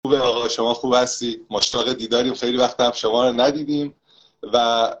خوبه آقا، شما خوب هستی؟ مشتاق دیداریم، خیلی وقت هم شما رو ندیدیم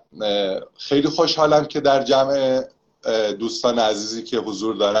و خیلی خوشحالم که در جمع دوستان عزیزی که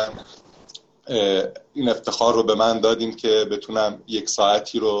حضور دارن این افتخار رو به من دادیم که بتونم یک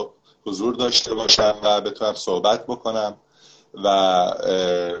ساعتی رو حضور داشته باشم و بتونم صحبت بکنم و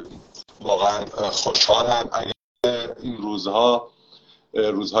واقعا خوشحالم. اگر این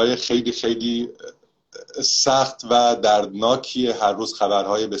روزهای خیلی خیلی سخت و دردناکیه، هر روز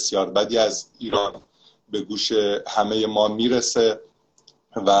خبرهای بسیار بدی از ایران به گوش همه ما میرسه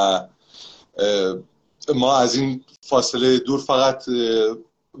و ما از این فاصله دور فقط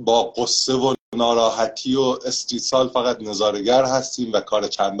با قصه و ناراحتی و استیصال فقط نظاره‌گر هستیم و کار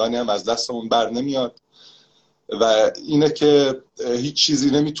چندانی هم از دستمون بر نمیاد و اینه که هیچ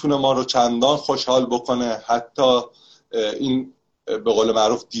چیزی نمیتونه ما رو چندان خوشحال بکنه، حتی این به قول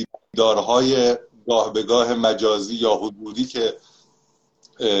معروف دیدارهای گاه به گاه مجازی یا حدودی که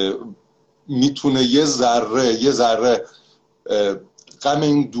میتونه یه ذره غم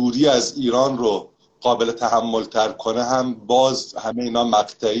این دوری از ایران رو قابل تحمل تر کنه، هم باز همه اینا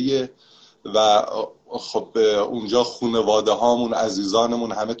مقطعیه و خب اونجا خانواده هامون،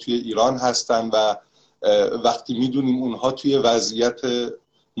 عزیزانمون همه توی ایران هستن و وقتی میدونیم اونها توی وضعیت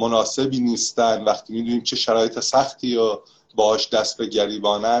مناسبی نیستن، وقتی میدونیم چه شرایط سختی و باهاش دست به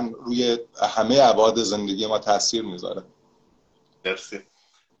گریبانن، روی همه ابعاد زندگی ما تاثیر میذاره. مرسی.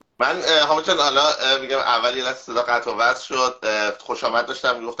 من حامد جان حالا میگم اول یه لحظه صدا قطع و وصل شد. خوش آمد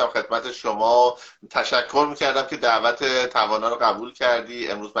داشتم میگفتم خدمت شما، تشکر میکردم که دعوت توانا رو قبول کردی،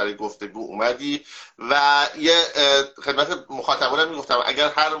 امروز برای گفتگو اومدی و یه خدمت مخاطبانم میگفتم اگر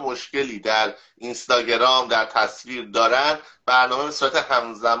هر مشکلی در اینستاگرام در تصویر دارن، برنامه به صورت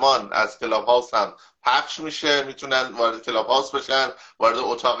همزمان از کلاب هاوس هم پخش میشه، میتونن وارد کلاب هاوس بشن، وارد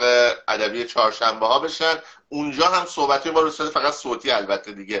اتاق ادبی چهارشنبه ها بشن، اونجا هم صحبتی ما رو صورت فقط صوتی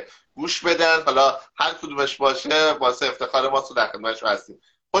البته دیگه گوش بدن. حالا هر کدومش باشه واسه افتخار ما تو در خدمتشون هستیم.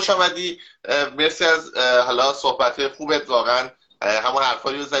 خوش آمدی، مرسی از حالا صحبت خوبت، واقعا همون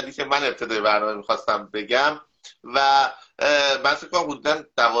حرفایی رو زدی که من ابتدای برنامه میخواستم بگم و من فکر کنم حدوداً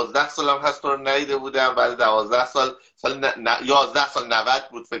 12 سالم هست رو ندیده بودم، بعد 12 سال 11 سال 90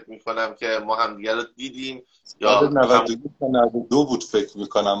 بود فکر میکنم که ما هم دیگه رو دیدیم، یا 92 بود فکر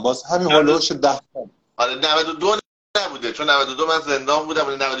میکنم، باز همین هولوش 10 سال. آره 92 نبوده، چون 92 من زندان بودم،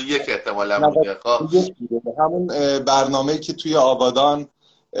 ولی 91 احتمالاً بوده. خب همون برنامه‌ای که توی آبادان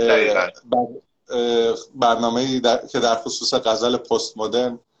برنامه‌ای که در خصوص غزل پست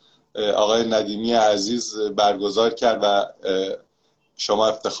مدرن آقای ندیمی عزیز برگزار کرد و شما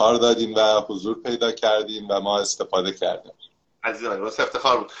افتخار دادین و حضور پیدا کردین و ما استفاده کردیم. عزیزان واسه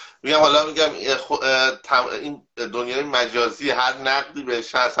افتخار بود. میگم حالا میگم این دنیای مجازی هر نقدی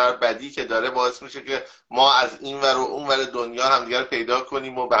بهش هست، هر بدی که داره باعث میشه که ما از این ور و اون ور دنیا همدیگه رو پیدا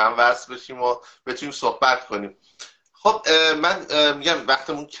کنیم و به هم وصل بشیم و بتونیم صحبت کنیم. خب من میگم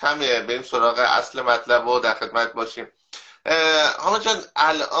وقتمون کمه، بریم سراغ اصل مطلب و در خدمت باشیم. حامد جان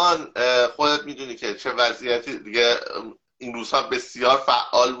الان خودت میدونی که چه وضعیتی دیگه، این روزها بسیار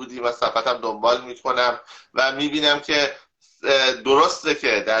فعال بودیم و صفحتم دنبال میکنم و میبینم که درسته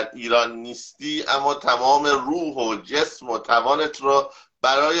که در ایران نیستی، اما تمام روح و جسم و توانت رو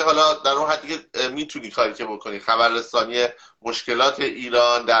برای حالا در اون حدی که میتونی کاری که بکنی، خبررسانی مشکلات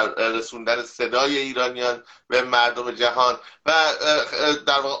ایران، در رسوندن صدای ایرانیان به مردم جهان و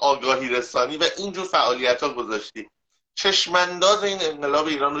در واقع آگاهی رسانی و اینجور فعالیت ها گذاشتی. چشمانداز این انقلاب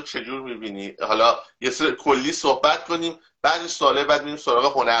ایران رو چجور میبینی؟ حالا یه سر کلی صحبت کنیم، بعد سواله بعد میریم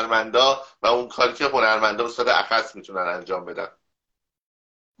سراغ هنرمندا و اون کاری که هنرمندا به صورت اخص میتونن انجام بدن.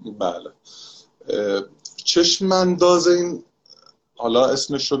 بله، چشمانداز این، حالا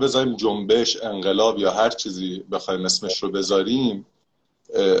اسمش رو بذاریم جنبش، انقلاب یا هر چیزی بخوایم اسمش رو بذاریم،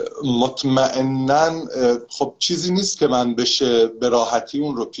 مطمئناً خب چیزی نیست که من بشه به راحتی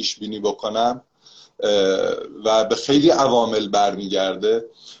اون رو پیش بینی بکنم و به خیلی عوامل برمیگرده،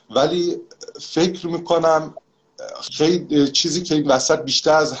 ولی فکر میکنم خیلی چیزی که این وسط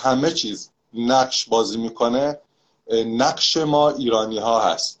بیشتر از همه چیز نقش بازی میکنه، نقش ما ایرانی ها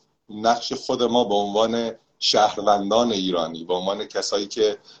هست، نقش خود ما به عنوان شهروندان ایرانی، به عنوان کسایی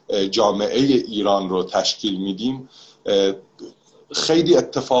که جامعه ایران رو تشکیل میدیم. خیلی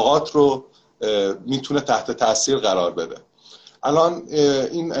اتفاقات رو میتونه تحت تاثیر قرار بده. الان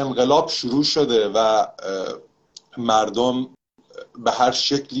این انقلاب شروع شده و مردم به هر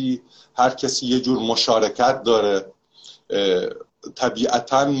شکلی، هر کسی یه جور مشارکت داره.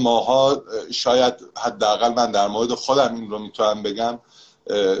 طبیعتاً ماها، شاید حداقل من در مورد خودم این رو میتونم بگم،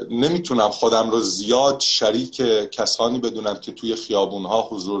 نمیتونم خودم رو زیاد شریک کسانی بدونم که توی خیابونها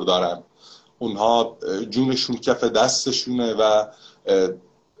حضور دارن. اونها جونشون کف دستشونه و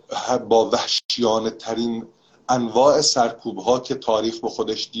با وحشیانه ترین انواع سرکوب ها که تاریخ به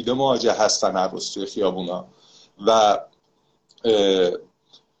خودش دیده مواجه هستن هر روز توی خیابونا. و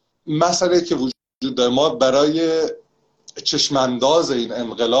مسئله که وجود داره، ما برای چشمانداز این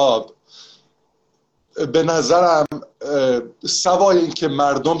انقلاب به نظرم سوای این که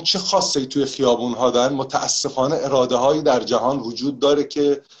مردم چه خاصی توی خیابون ها دارن، متاسفانه اراده هایی در جهان وجود داره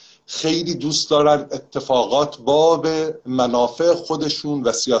که خیلی دوست دارن اتفاقات با به منافع خودشون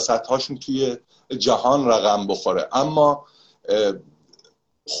و سیاست هاشون توی جهان رقم بخوره. اما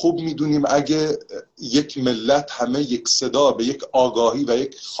خوب میدونیم اگه یک ملت همه یک صدا به یک آگاهی و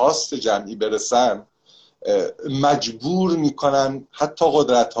یک خواست جمعی برسن، مجبور میکنن حتی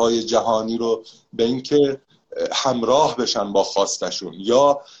قدرت‌های جهانی رو به اینکه همراه بشن با خواستشون،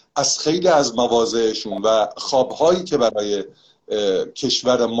 یا از خیلی از مواضعشون و خوابهایی که برای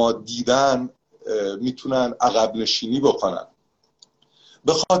کشور ما دیدن میتونن عقب نشینی بکنن.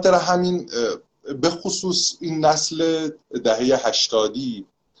 به خاطر همین به خصوص این نسل دهه 80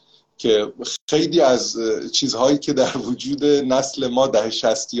 که خیلی از چیزهایی که در وجود نسل ما دهه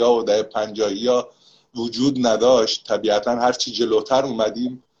 60 و دهه 50 وجود نداشت، طبیعتا هرچی جلوتر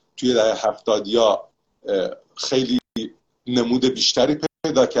اومدیم توی دهه 70 خیلی نمود بیشتری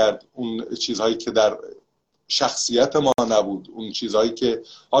پیدا کرد. اون چیزهایی که در شخصیت ما نبود، اون چیزهایی که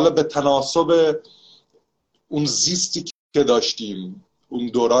حالا به تناسب اون زیستی که داشتیم، اون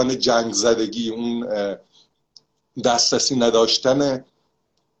دوران جنگ زدگی، اون دسترسی نداشتن،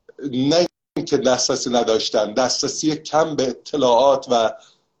 نه اینکه دسترسی نداشتن، دسترسی کم به اطلاعات و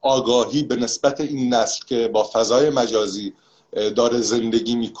آگاهی به نسبت این نسل که با فضای مجازی داره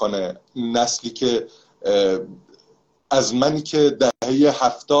زندگی میکنه، این نسلی که از منی که دهه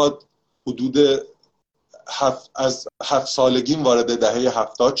 70 حدود از 7 سالگیم وارد دهه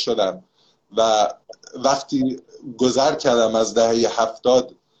 70 شدم و وقتی گذر کردم از دهه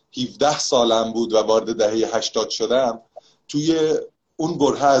 70 17 سالم بود و وارد دهه 80 شدم، توی اون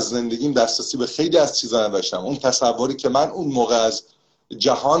بره از زندگیم دسترسی به خیلی از چیزا نداشتم. اون تصوری که من اون موقع از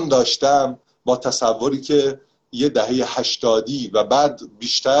جهان داشتم با تصوری که یه دهه 80 و بعد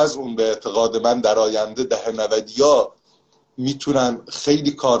بیشتر از اون به اعتقاد من در آینده دهه 90 میتونن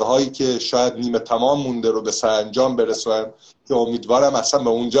خیلی کارهایی که شاید نیمه تمام مونده رو به سرانجام برسونن که امیدوارم اصلا به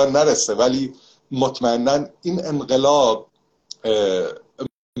اونجا نرسه، ولی مطمئناً این انقلاب،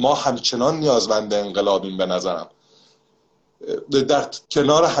 ما همچنان نیازمند انقلابیم به نظرم. در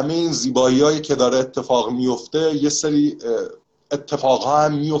کنار همه این زیبایی‌هایی که داره اتفاق میفته، یه سری اتفاقها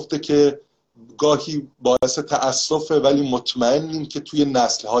هم میفته که گاهی باعث تأسفه، ولی مطمئنیم که توی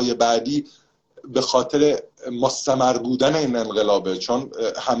نسل‌های بعدی به خاطر مستمر بودن این انقلابه. چون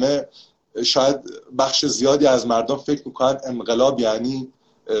همه، شاید بخش زیادی از مردم فکر میکنن انقلاب یعنی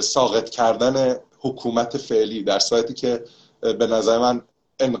ساقط کردن حکومت فعلی، در صورتی که به نظر من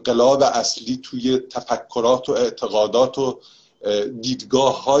انقلاب اصلی توی تفکرات و اعتقادات و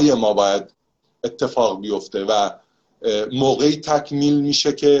دیدگاه های ما باید اتفاق بیفته و موقعی تکمیل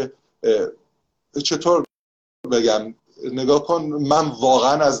میشه که، چطور بگم، نگاه کن، من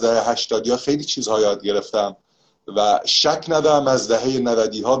واقعا از دهه 80 خیلی چیزها یاد گرفتم و شک ندارم از دهه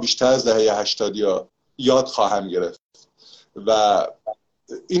 90 بیشتر از دهه 80 یاد خواهم گرفت و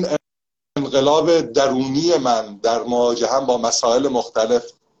این انقلاب درونی من در مواجهه با مسائل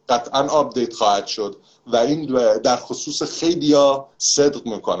مختلف قطعا آپدیت خواهد شد و این در خصوص خیلیا صدق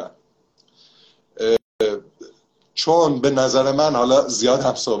میکنن. چون به نظر من، حالا زیاد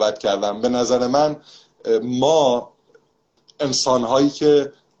هم صحبت کردم، به نظر من ما انسان‌هایی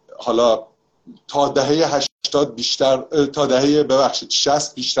که حالا تا دهه 80 بیشتر، تا دهه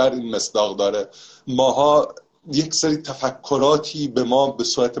 60 بیشتر این مصداق داره، ماها یک سری تفکراتی به ما به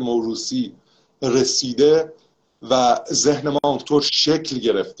صورت موروثی رسیده و ذهن ما اونطور شکل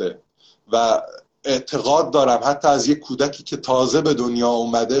گرفته و اعتقاد دارم حتی از یک کودکی که تازه به دنیا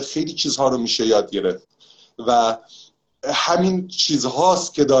اومده خیلی چیزها رو میشه یاد گرفت و همین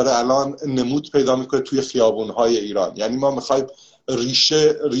چیزهاست که داره الان نمود پیدا میکنه توی خیابونهای ایران. یعنی ما میخوایم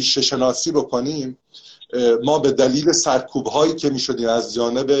ریشه شناسی بکنیم. ما به دلیل سرکوبهایی که میشدیم از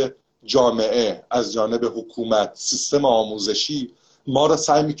جانب جامعه، از جانب حکومت، سیستم آموزشی، ما رو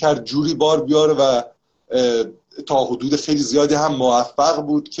سعی میکرد جوری بار بیاره و تا حدود خیلی زیادی هم موفق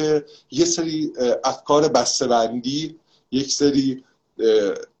بود که یه سری افکار بسته‌بندی، یک سری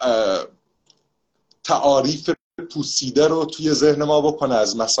تعاریف پوسیده رو توی ذهن ما بکنه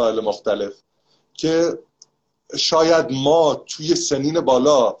از مسائل مختلف که شاید ما توی سنین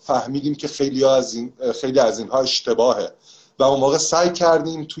بالا فهمیدیم که خیلی از اینها اشتباهه و اون موقع سعی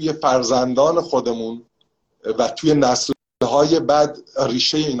کردیم توی فرزندان خودمون و توی نسل‌های بعد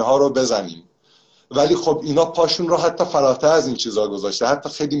ریشه اینها رو بزنیم ولی خب اینا پاشون رو حتی فراتر از این چیزا گذاشته، حتی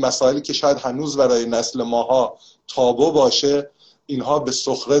خیلی مسائلی که شاید هنوز برای نسل ماها تابو باشه اینها به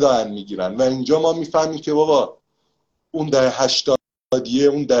سخره دارن میگیرن. و اینجا ما میفهمیم که بابا اون دهه 80،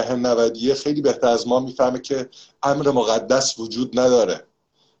 اون دهه 90 خیلی بهتر از ما میفهمه که امر مقدس وجود نداره،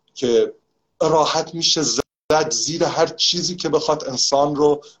 که راحت میشه زد زیر هر چیزی که بخواد انسان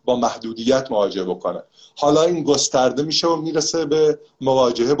رو با محدودیت مواجه بکنه. حالا این گسترده میشه و میرسه به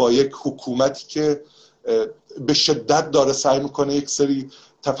مواجهه با یک حکومتی که به شدت داره سعی میکنه یک سری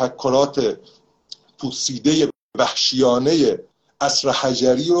تفکرات پوسیده وحشیانه عصر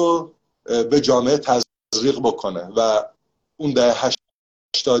حجری رو به جامعه تزریق بکنه. و اون دهه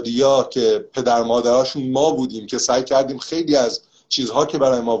 80 که پدر مادراشون ما بودیم که سعی کردیم خیلی از چیزها که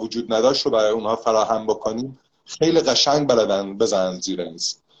برای ما وجود نداشت رو برای اونها فراهم بکنیم، خیلی قشنگ بلدن بزنن زیر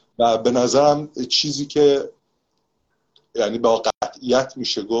میز. و به نظرم چیزی که یعنی با قطعیت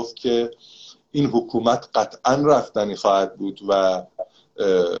میشه گفت که این حکومت قطعا رفتنی خواهد بود. و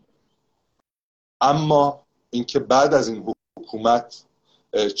اما اینکه بعد از این حکومت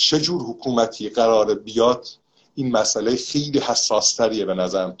چه جور حکومتی قراره بیاد، این مسئله خیلی حساستریه به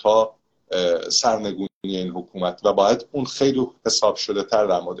نظرم تا سرنگونی این حکومت، و باید اون خیلی حساب شده تر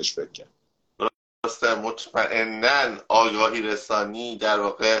در موردش فکر کرد. مطمئناً آگاهی رسانی در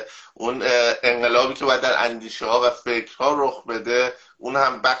واقع اون انقلابی که باید در اندیشه ها و فکرها رخ بده، اون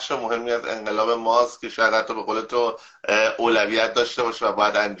هم بخش مهمی از انقلاب ماست که شاید حتی به قول تو اولویت داشته باشه و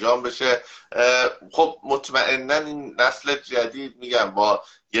باید انجام بشه. خب مطمئناً این نسل جدید، میگم با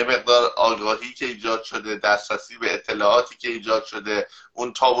یه مقدار آگاهی که ایجاد شده، دسترسی به اطلاعاتی که ایجاد شده،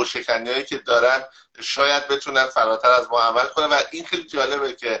 اون تاب و شکنیایی که دارن، شاید بتونن فراتر از ما عمل کنن. و این خیلی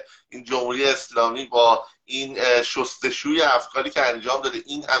جالبه که این جمهوری اسلامی با این شستشوی افکاری که انجام داده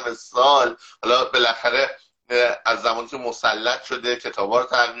این همه سال، حالا بالاخره از زمانی که مسلط شده کتابا رو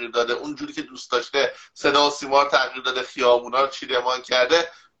تغییر داده، اونجوری که دوست داشته صدا و سیما رو تغییر داده، خیابونا رو چیدمان کرده،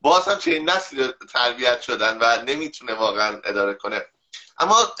 باز هم چه این نسلی تربیت شدن و نمیتونه واقعا اداره کنه.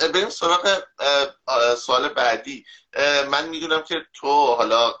 اما بریم سراغ سوال بعدی. من میدونم که تو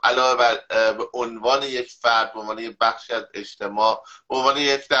حالا علاوه بر به عنوان یک فرد، به عنوان یک بخشی از اجتماع، به عنوان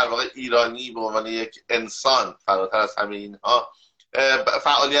یک در واقع ایرانی، به عنوان یک انسان فراتر از همه اینها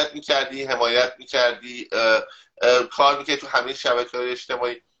فعالیت میکردی، حمایت میکردی، کار میکردی تو همه شبکه‌های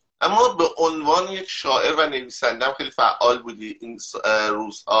اجتماعی، اما به عنوان یک شاعر و نویسنده هم خیلی فعال بودی این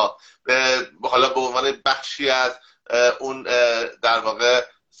روزها، حالا به عنوان بخشی از اون در واقع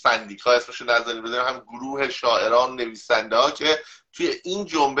سندیکا اسمشو نذاریم بدونیم، هم گروه شاعران نویسنده ها که توی این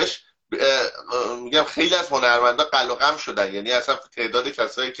جنبش میگم خیلی از هنرمندا قل و قم شدن. یعنی اصلا تعداد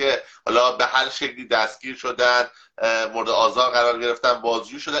کسایی که حالا به هر شکلی دستگیر شدن، مورد آزار قرار گرفتن،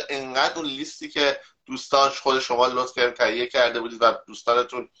 بازجویی شدن، انقدر اون لیستی که دوستان خود شما لطف کردین تهیه کرده بودید و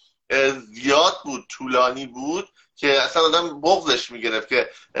دوستانتون زیاد بود، طولانی بود، که اصلا آدم بغضش میگرفت که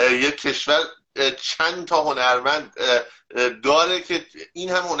یک کشور چند تا هنرمند داره که این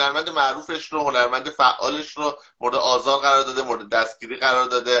هم هنرمند معروفش رو، هنرمند فعالش رو مورد آزار قرار داده، مورد دستگیری قرار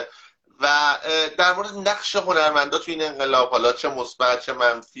داده. و در مورد نقش هنرمندا تو این انقلاب، حالا چه مثبت چه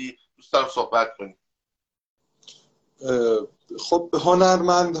منفی، دوست دارم صحبت کنیم. خب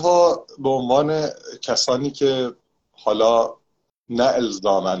هنرمندها به عنوان کسانی که حالا نه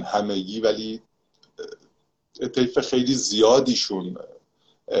الزاماً همگی ولی طیف خیلی زیادیشون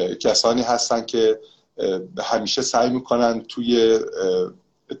کسانی هستن که همیشه سعی میکنن توی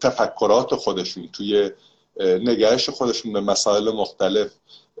تفکرات خودشون، توی نگرش خودشون به مسائل مختلف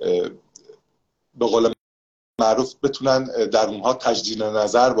به قول معروف بتونن در اونها تجدید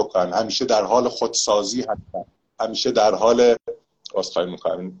نظر بکنن، همیشه در حال خودسازی هستن، همیشه در حال عذرخواهی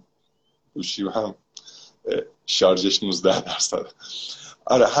میکنن گوشی هم شارژش 19%.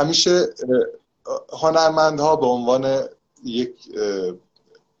 آره همیشه هنرمندها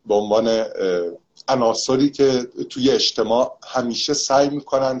به عنوان عناصری که توی اجتماع همیشه سعی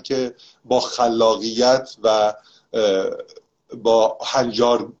میکنن که با خلاقیت و با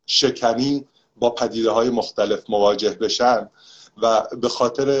هنجار شکنی با پدیده‌های مختلف مواجه بشن. و به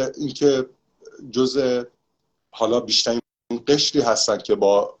خاطر اینکه جزء حالا بیشترین قشری هستن که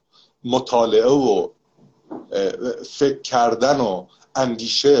با مطالعه و فکر کردن و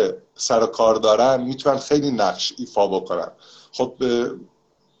اندیشه سر کار دارن، میتونن خیلی نقش ایفا بکنن. خب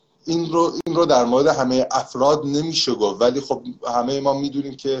این رو در مورد همه افراد نمیشه گفت، ولی خب همه ما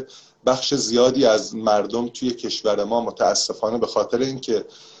میدونیم که بخش زیادی از مردم توی کشور ما متاسفانه به خاطر اینکه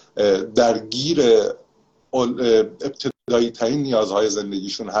درگیر ابتدایی ترین نیازهای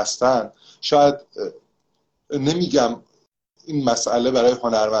زندگیشون هستن، شاید نمیگم این مسئله برای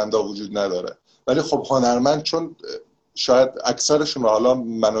هنرمندا وجود نداره، ولی خب هنرمند چون شاید اکثرشون حالا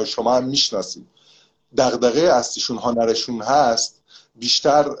من و شما هم میشناسیم، دغدغه اصلیشون هنرشون هست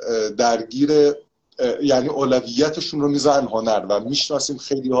بیشتر درگیر، یعنی اولویتشون رو میذارن هنر. و میشناسیم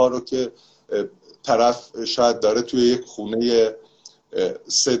خیلی ها رو که طرف شاید داره توی یک خونه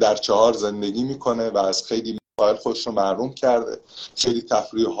 3x4 زندگی میکنه و از خیلی مسائل خودش رو محروم کرده، خیلی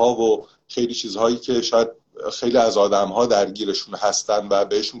تفریح ها و خیلی چیزهایی که شاید خیلی از آدم ها درگیرشون هستن و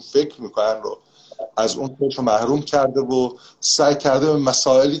بهشون فکر میکنن رو از اون خودش رو محروم کرده و سعی کرده به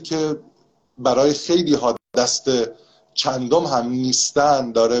مسائلی که برای خیلی ها دست چندم هم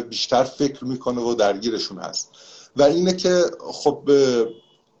نیستن داره بیشتر فکر میکنه و درگیرشون هست. و اینه که خب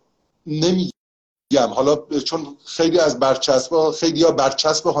نمیگم حالا چون خیلی از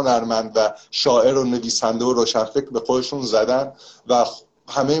برچسب هنرمند و شاعر و نویسنده و روشنفکر به خودشون زدن و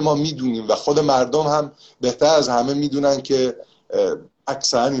همه ما میدونیم و خود مردم هم بهتر از همه میدونن که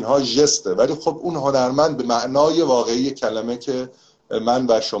اکثرا اینها ژسته، ولی خب اون هنرمند به معنای واقعی کلمه که من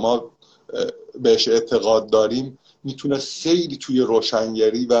و شما بهش اعتقاد داریم میتونه خیلی توی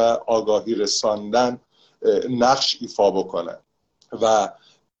روشنگری و آگاهی رساندن نقش ایفا بکنه. و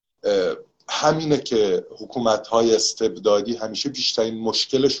همینه که حکومت‌های استبدادی همیشه بیشترین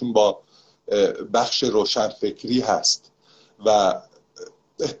مشکلشون با بخش روشنفکری هست و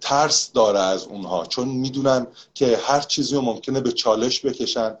ترس داره از اونها، چون میدونن که هر چیزی رو ممکنه به چالش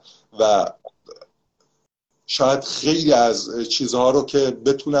بکشن و شاید خیلی از چیزها رو که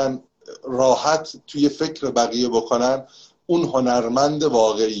بتونن راحت توی فکر بقیه بکنن، اون هنرمند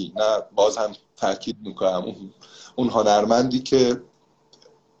واقعی، نه باز هم تاکید میکنم اون هنرمندی که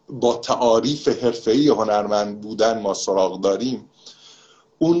با تعاریف حرفه‌ای هنرمند بودن ما سراغ داریم،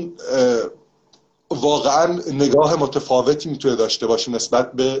 اون واقعا نگاه متفاوتی میتونه داشته باشه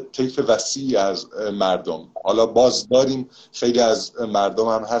نسبت به طیف وسیعی از مردم. حالا باز داریم خیلی از مردم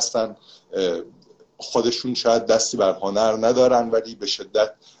هم هستن خودشون شاید دستی بر هنر ندارن ولی به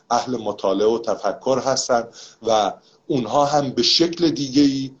شدت اهل مطالعه و تفکر هستن و اونها هم به شکل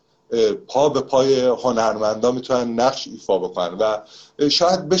دیگه‌ای پا به پای هنرمندا میتونن نقش ایفا بکنن و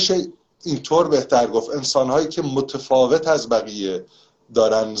شاید بشه اینطور بهتر گفت انسان‌هایی که متفاوت از بقیه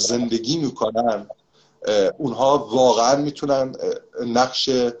دارن زندگی میکنن اونها واقعا میتونن نقش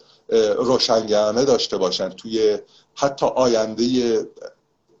روشنگرانه داشته باشن توی حتی آینده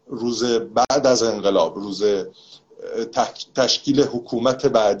روز بعد از انقلاب، روز تشکیل حکومت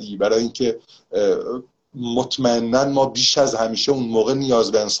بعدی، برای اینکه مطمئناً ما بیش از همیشه اون موقع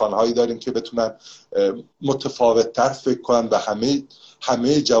نیاز به انسان‌هایی داریم که بتونن متفاوت‌تر فکر کنن و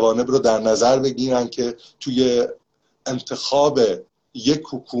همه جوانب رو در نظر بگیرن که توی انتخاب یک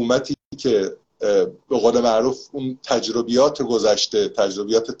حکومتی که به قول معروف اون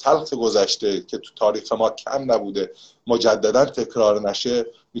تجربیات تلخ گذشته که تو تاریخ ما کم نبوده مجددا تکرار نشه،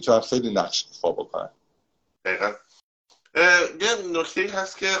 میتونن خیلی نقش ایفا بکنن. دقیقاً. یه نکته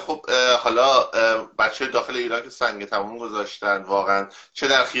هست که خب حالا بچه داخل ایران که سنگ تموم گذاشتن واقعا، چه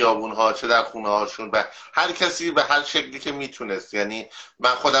در خیابون ها چه در خونه هاشون، و هر کسی به هر شکلی که میتونست. یعنی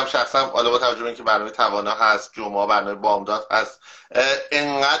من خودم شخصا حالا با توجه به اینکه برنامه توانا هست، جمعه برنامه بامداد هست،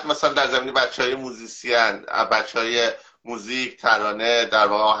 انقدر مثلا در زمینه بچهای موزیسین، بچهای موزیک، ترانه، در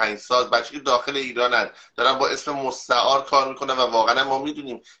واقع آهنگساز، بچه‌ای که داخل ایرانن دارن با اسم مستعار کار میکنن و واقعا ما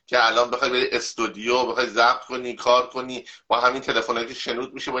میدونیم که الان بخوای بری استودیو، بخوای ضبط کنی، کار کنی، با همین تلفنایی که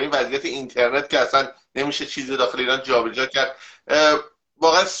شنود میشه، با این وضعیت اینترنت که اصلا نمیشه چیزی داخل ایران جابجا کرد،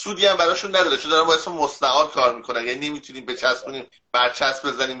 واقعا سودی هم براشون نداره، چون دارن با اسم مستعار کار میکنن. یعنی نمیتونیم بچسبونیم، برچسب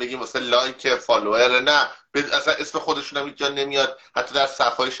بزنیم بگیم واسه لایک فالوور، نه، اصلا اسم خودشون هم اینجا نمیاد، حتی در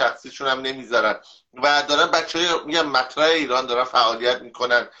صفحه شخصیشون هم نمیذارن و دارن بچهای میگم مطرح ایران دارن فعالیت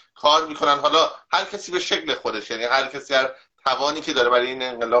میکنن، کار میکنن. حالا هر کسی به شکل خودش، یعنی هر کسی هر توانی که داره برای این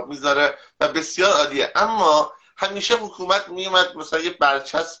انقلاب میذاره و بسیار عالیه. اما همیشه حکومت میومد مثلا یه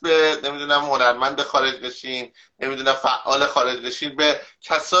برچسب نمیدونم هنرمند خارج نشین، نمیدونم فعال خارج نشین به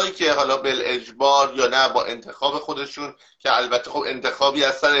کسایی که حالا بالاجبار یا نه با انتخاب خودشون، که البته خب انتخابی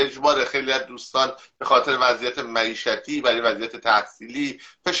از سر اجبار، خیلی از دوستان به خاطر وضعیت معیشتی، برای وضعیت تحصیلی،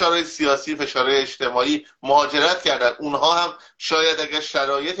 فشارهای سیاسی، فشارهای اجتماعی مهاجرت کردن. اونها هم شاید اگر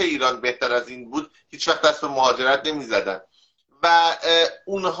شرایط ایران بهتر از این بود هیچ وقت دست به مهاجرت نمیزدن و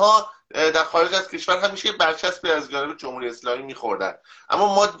اونها در خارج از کشور همیشه برچسبی از جانب جمهوری اسلامی میخوردن.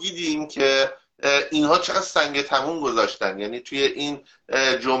 اما ما دیدیم که اینها چقدر سنگ تموم گذاشتن. یعنی توی این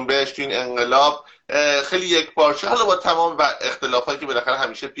جنبش، توی این انقلاب خیلی یکپارچه، حالا با تمام و اختلافاتی که بالاخره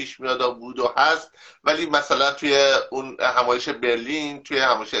همیشه پیش میاد و بود و هست، ولی مثلا توی اون همایش برلین، توی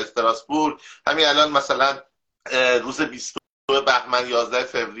همایش استراسبورگ، همین الان مثلا روز 20 بهمن 11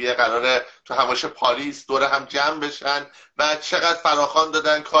 فوریه قراره تو همایش پاریس دور هم جمع بشن و چقدر فراخوان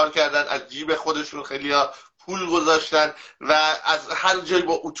دادن، کار کردن، از جیب خودشون خیلیا پول گذاشتن و از هر جایی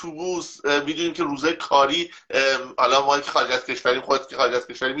با اتوبوس، میدونیم که روزای کاری، حالا ما که خارج از کشوریم، خودت که خارج از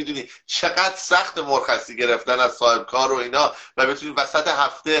کشوری میدونی چقدر سخت مرخصی گرفتن از صاحب کار و اینا، و بتونی وسط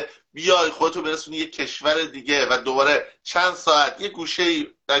هفته بیای خودتو برسونی یک کشور دیگه و دوباره چند ساعت یه گوشه‌ای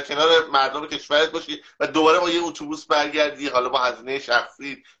در کنار مردم کشورت باشی و دوباره با یه اتوبوس برگردی، حالا با هزینه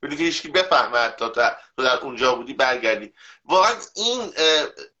شخصی، بدون که هیچکی بفهمه حتی تو در اونجا بودی برگردی. واقعا این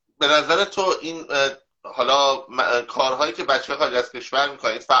به نظر تو این حالا کارهایی که بچه‌ها خارج از کشور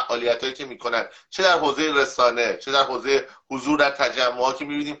میکنن، فعالیتایی که میکنن، چه در حوزه رسانه، چه در حوزه حضور در تجمعات که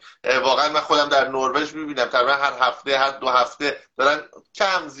میبینیم، واقعا من خودم در نروژ میبینم تقریبا هر هفته هر 2 هفته دارن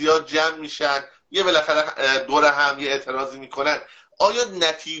کم زیاد جمع میشن، یه بالاخره دور هم یه اعتراضی میکنن. آیا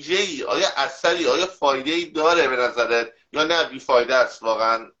نتیجه‌ای، آیا اثری، آیا فایده‌ای داره به نظرت یا نه بیفایده است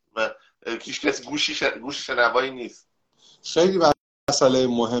واقعا؟ هیچ کس گوش شنوایی نیست. خیلی مسئله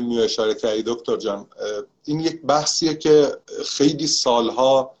مهمی رو اشاره کردی دکتر جان. این یک بحثیه که خیلی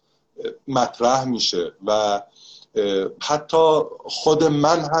سالها مطرح میشه و حتی خود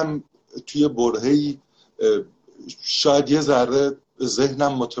من هم توی برهه‌ای شاید یه ذره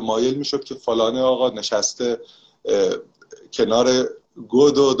ذهنم متمایل میشد که فلانه آقا نشسته کنار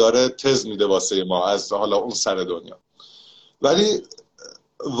گود و داره تز میده واسه ما از حالا اون سر دنیا. ولی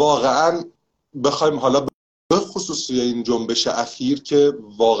واقعا بخوایم حالا به خصوص این جنبش اخیر که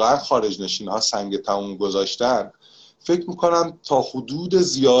واقعا خارج نشین ها سنگ تموم گذاشتن، فکر میکنم تا حدود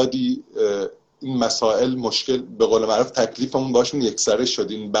زیادی این مسائل مشکل، به قول معروف تکلیفمون باشون یکسره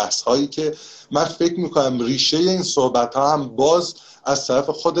شد. این بحث هایی که من فکر میکنم ریشه این صحبت ها هم باز از طرف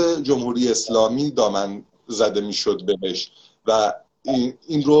خود جمهوری اسلامی دامن زده میشد بهش و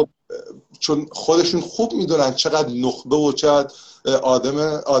این رو چون خودشون خوب میدونن چقدر نخبه و چقدر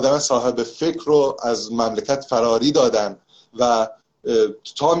آدم صاحب فکر رو از مملکت فراری دادن و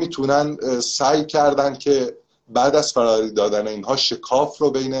تا میتونن سعی کردن که بعد از فراری دادن اینها شکاف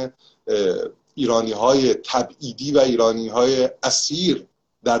رو بین ایرانی های تبعیدی و ایرانی های اسیر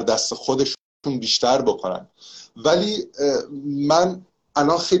در دست خودشون بیشتر بکنن. ولی من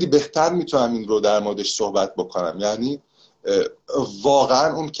الان خیلی بهتر میتونم این رو در موردش صحبت بکنم. یعنی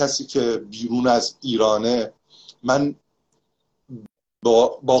واقعا اون کسی که بیرون از ایرانه، من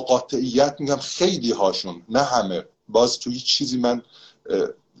با قاطعیت میگم خیلی هاشون، نه همه، باز توی چیزی من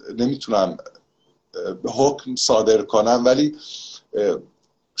نمیتونم حکم صادر کنم، ولی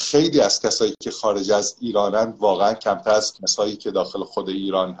خیلی از کسایی که خارج از ایرانن واقعا کمتر از کسایی که داخل خود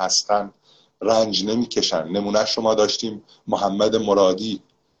ایران هستن رنج نمیکشن. نمونه شما داشتیم محمد مرادی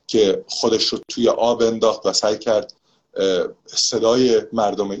که خودش رو توی آب انداخت و سعی کرد صدای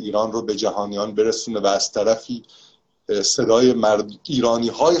مردم ایران رو به جهانیان برسونه و از طرفی صدای ایرانی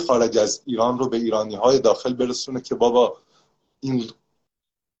های خارج از ایران رو به ایرانی های داخل برسونه که بابا این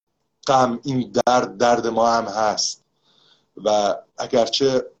غم، این درد ما هم هست. و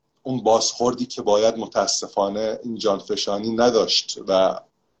اگرچه اون بازخوردی که باید متاسفانه این جانفشانی نداشت و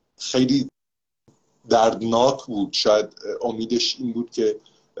خیلی دردناک بود، شاید امیدش این بود که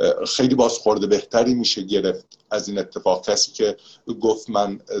خیلی بازخورد بهتری میشه گرفت از این اتفاق. کسی که گفت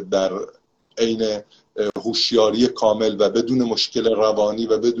من در عین هوشیاری کامل و بدون مشکل روانی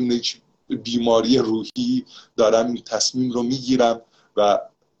و بدون هیچ بیماری روحی دارم این تصمیم رو میگیرم و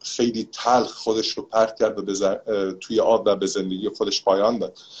خیلی تلخ خودش رو پرت کرد و توی آب و به زندگی خودش پایان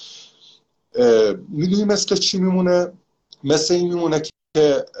داد. میدونی مثل چی میمونه؟ مثل این میمونه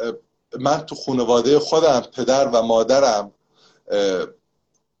که من تو خانواده خودم پدر و مادرم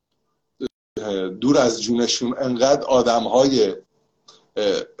دور از جونشون انقدر آدم‌های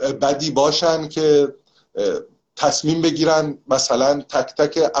بدی باشن که تصمیم بگیرن مثلا تک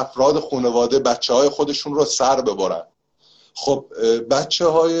تک افراد خانواده بچه‌های خودشون رو سر ببرن. خب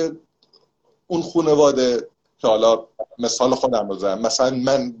بچه‌های اون خانواده که حالا مثال خودم رو بزنم، مثلا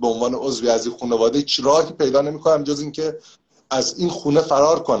من به عنوان عضوی از این خانواده هیچ راهی پیدا نمی‌کنم جز این که از این خونه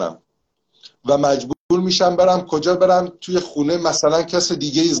فرار کنم و مجبور میشم برم کجا؟ برم توی خونه مثلا کس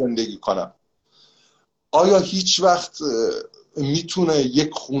دیگه‌ای زندگی کنم. آیا هیچ وقت میتونه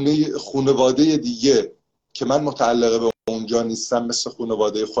یک خانواده دیگه که من متعلقه به اونجا نیستم مثل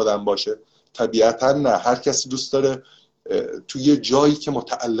خانواده خودم باشه؟ طبیعتا نه. هر کسی دوست داره توی جایی که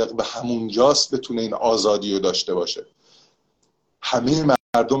متعلق به همون جاست بتونه این آزادی رو داشته باشه. همه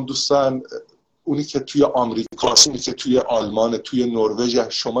مردم دوستان اونی که توی آمریکاست، اونی که توی آلمان، توی نروژ،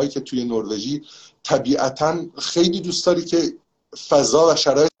 شمایی که توی نروژی طبیعتا خیلی دوست داری که فضا و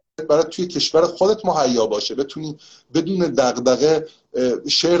شرایط برای توی کشور خودت مهیا باشه، بتونی بدون دغدغه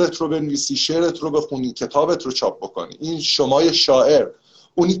شعرت رو بنویسی، شعرت رو بخونی، کتابت رو چاپ بکنی. این شمای شاعر،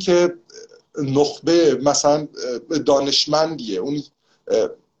 اونی که نخبه مثلا دانشمندیه، اونی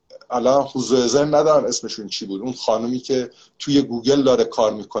الان حضور ذهن ندارم اسمشون چی بود، اون خانومی که توی گوگل داره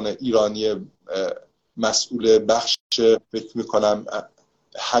کار میکنه، ایرانی، مسئول بخش فکر میکنم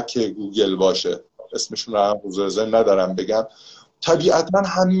هک گوگل باشه، اسمشون رو حضور ذهن ندارم بگم. طبیعتا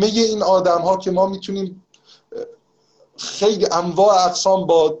همه این آدم ها که ما میتونیم خیلی انواع اقسام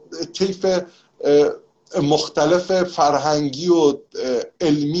با طیف مختلف فرهنگی و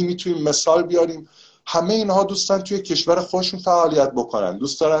علمی میتونیم مثال بیاریم، همه اینها دوستان توی کشور خودشون فعالیت بکنن،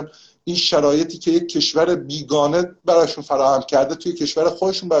 دوست دارن این شرایطی که یک کشور بیگانه براشون فراهم کرده توی کشور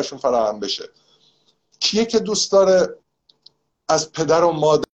خودشون براشون فراهم بشه. کیه که دوست داره از پدر و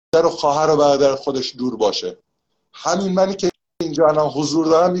مادر و خواهر و برادر خودش دور باشه؟ همین منی که اینجا الان حضور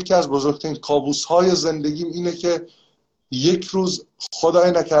دارم، یکی از بزرگترین کابوس‌های زندگیم اینه که یک روز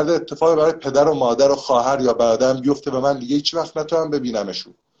خدای نکرده اتفاقی برای پدر و مادر و خواهر یا برادرم بیفته و من دیگه هیچ وقت نتونم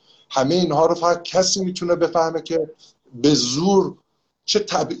ببینمشون. همه اینها رو فقط کسی میتونه بفهمه که به زور چه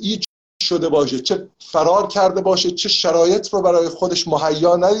تبعید شده باشه، چه فرار کرده باشه، چه شرایط رو برای خودش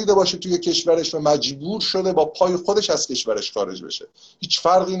مهیا ندیده باشه توی کشورش و مجبور شده با پای خودش از کشورش خارج بشه. هیچ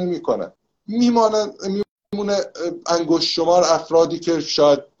فرقی نمیکنه، میمونه انگشت شمار افرادی که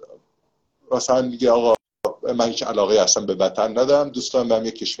شاید مثلا میگه آقا من هیچ علاقه اصلا به وطن ندارم، دوست دارم برم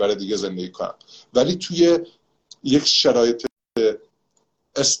یک کشور دیگه زندگی کنم، ولی توی یک شرایط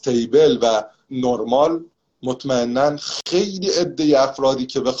استیبل و نرمال مطمئناً خیلی عده افرادی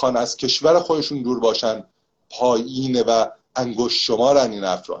که بخوان از کشور خودشون دور باشن پایینه و انگشت شمارن این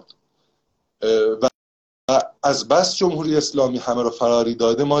افراد. و از بس جمهوری اسلامی همه رو فراری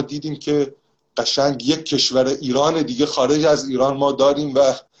داده، ما دیدیم که قشنگ یک کشور ایران دیگه خارج از ایران ما داریم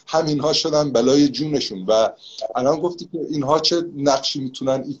و همینها شدن بلای جونشون. و الان گفتی که اینها چه نقشی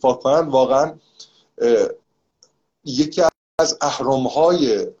میتونن ایفا کنن، واقعا یکی از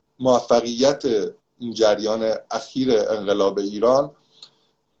اهرم‌های موفقیت این جریان اخیر انقلاب ایران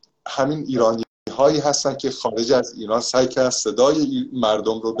همین ایرانی هایی هستن که خارج از ایران سعی کردن صدای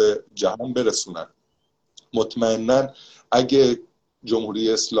مردم رو به جهان برسونن. مطمئناً اگه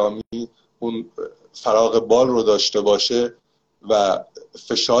جمهوری اسلامی اون فراغ بال رو داشته باشه و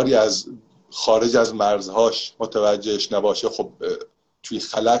فشاری از خارج از مرزهاش متوجهش نباشه، خب توی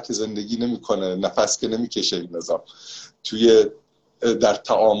خلک زندگی نمیکنه، نفس که نمیکشه این نظام، در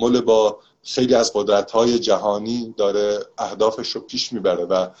تعامل با خیلی از قدرت‌های جهانی داره اهدافش رو پیش میبره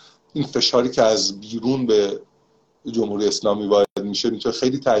و این فشاری که از بیرون به جمهوری اسلامی وارد میشه میتونه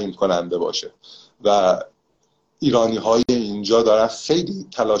خیلی تعیین کننده باشه و ایرانی‌های اینجا دارن خیلی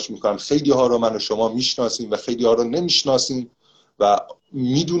تلاش میکنن. خیلی ها رو من و شما میشناسیم و خیلی ها رو نمیشناسیم و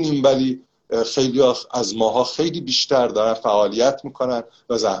میدونیم، ولی خیلی از ماها خیلی بیشتر دارن فعالیت میکنن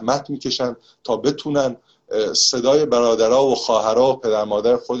و زحمت میکشن تا بتونن صدای برادرها و خواهرها و پدر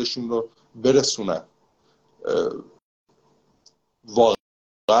مادر خودشون رو برسونن.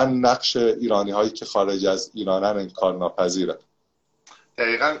 واقعا نقش ایرانی هایی که خارج از ایرانن انکارناپذیره.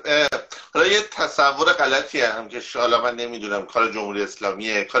 دقیقاً. حالا یه تصور غلطی هم که حالا من نمیدونم کار جمهوری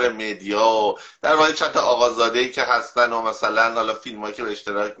اسلامیه، کار مدیا و در واقع چند تا آقازاده‌ای که هستن و مثلا حالا فیلمایی که به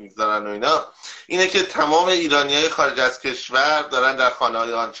اشتراک میگذارن و اینا، اینه که تمام ایرانیای خارج از کشور دارن در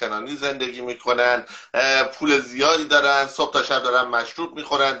خانه‌های آنچنانی زندگی میکنن، پول زیادی دارن، صبح تا شب دارن مشروب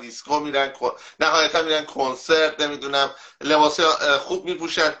میخورن، دیسکو میرن، نهایتا میرن کنسرت، نمیدونم لباس خوب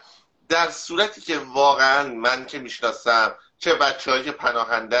میپوشن، در صورتی که واقعا من که میشناسم چه بچه‌هایی که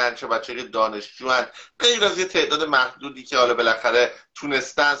پناهنده‌اند، چه بچه‌هایی که دانشجوان، غیر از یه تعداد محدودی که حالا بالاخره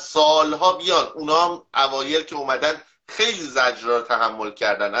تونستن سالها بیان، اونا هم اوایل که اومدن خیلی زجر رو تحمل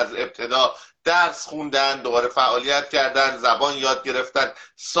کردن، از ابتدا درس خوندن، دوباره فعالیت کردن، زبان یاد گرفتن،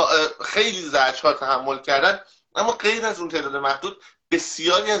 خیلی زجرها تحمل کردن. اما غیر از اون تعداد محدود،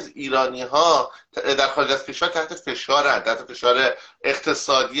 بسیاری از ایرانی‌ها در خارج از کشور تحت فشارند، تحت فشار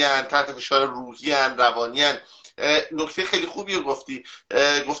اقتصادی هستند، تحت فشار روحی هستند، روانی هستند. نکته خیلی خوبی رو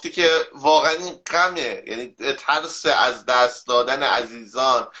گفتی که واقعا این غمه، یعنی ترس از دست دادن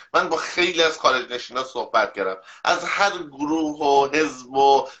عزیزان. من با خیلی از خارج نشینا صحبت کردم، از هر گروه و حزب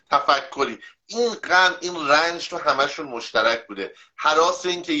و تفکری، این غم، این رنج تو همشون مشترک بوده. هراس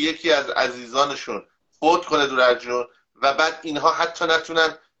این که یکی از عزیزانشون فوت کنه دور از جون و بعد اینها حتی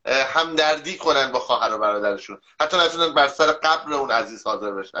نتونن همدردی کنن با خواهر و برادرشون، حتی نتونن بر سر قبر اون عزیز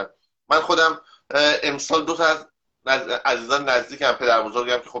حاضر بشن. من خودم امسال دو تا از عزیزان نزدیکم، پدر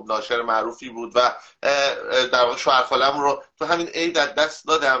بزرگم که خب ناشر معروفی بود و در واقع شوهر خالم رو تو همین عید از دست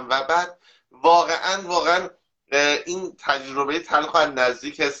دادم و بعد واقعا این تجربه تلخ از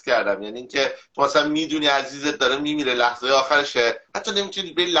نزدیک حس کردم. یعنی اینکه تو مثلا میدونی عزیزت داره میمیره، لحظه آخرشه، حتی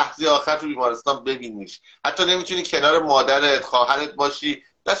نمیتونی به لحظه آخر تو بیمارستان ببینیش، حتی نمیتونی کنار مادرت، خواهرت باشی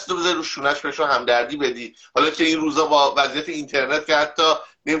دستتو بذاری رو شونش بهشون همدردی بدی. حالا که این روزا با وضعیت اینترنت که حتی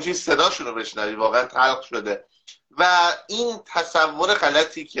نمیتونی صداشون رو بشنوی، واقعا تلخ شده. و این تصور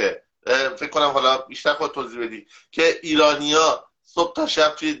غلطی که فکر کنم حالا بیشتر خود توضیح بدی که ایرانیا صبح تا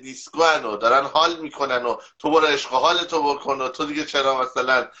شب توی دیسکو و دارن حال میکنن و تو برو عشق و حال تو بکن و تو دیگه چرا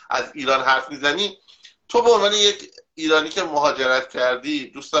مثلا از ایران حرف میزنی. تو به عنوان یک ایرانی که مهاجرت کردی،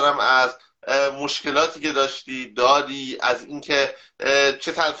 دوست دارم از مشکلاتی که داشتی داری، از اینکه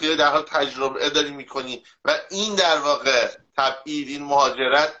چه تلخی‌هایی در حال تجربه داری میکنی و این در واقع تبعید، این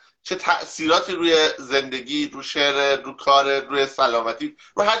مهاجرت چه تأثیراتی روی زندگی، رو شعر، رو کار، روی سلامتی،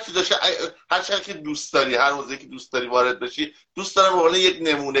 رو هر چی داشته، هر چیزی که دوست داری، هر موضوعی که دوست داری وارد بشی. دوست دارم به عنوان یک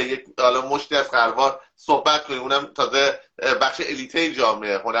نمونه، یک حالا مشتی از خروار صحبت کنیم، اونم تازه بخش الیته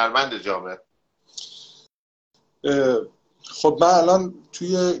جامعه، هنرمند جامعه. خب من الان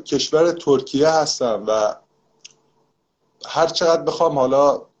توی کشور ترکیه هستم و هر چقدر بخوام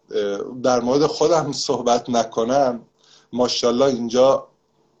حالا در مورد خودم صحبت نکنم، ماشاءالله اینجا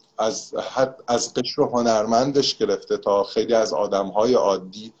از قشر هنرمندش گرفته تا خیلی از آدم‌های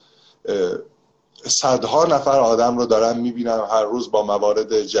عادی صدها نفر آدم رو دارم میبینم، هر روز با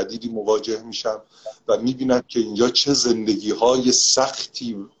موارد جدیدی مواجه میشم و میبینم که اینجا چه زندگی‌های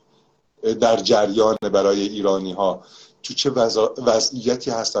سختی در جریان برای ایرانی‌ها، تو چه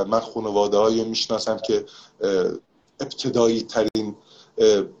وضعیتی هستن. من خانواده‌هایی میشناسم که ابتدایی ترین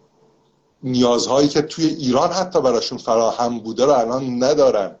نیازهایی که توی ایران حتی براشون فراهم بوده رو الان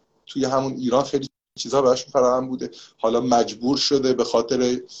ندارن. توی همون ایران خیلی چیزها براشون فراهم بوده، حالا مجبور شده به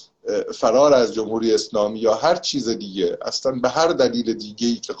خاطر فرار از جمهوری اسلامی یا هر چیز دیگه، اصلا به هر دلیل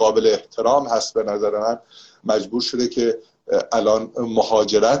دیگه‌ای که قابل احترام هست به نظر من، مجبور شده که الان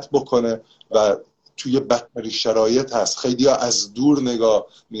مهاجرت بکنه و توی بدترین شرایط هست. خیلی ها از دور نگاه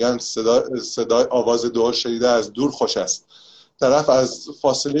میگن صدای آواز دور شنیده از دور خوش است. طرف از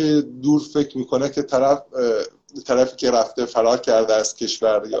فاصله دور فکر میکنه که طرفی که رفته فرار کرده از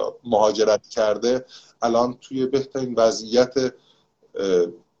کشور یا مهاجرت کرده الان توی بهترین وضعیت،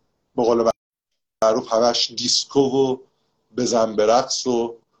 به قول معروف همش دیسکو و بزن به رقص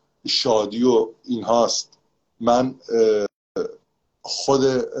و شادی و این هاست. من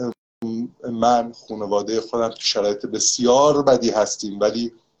خانواده خودم تو شرایط بسیار بدی هستیم،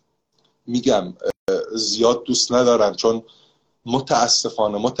 ولی میگم زیاد دوست ندارم، چون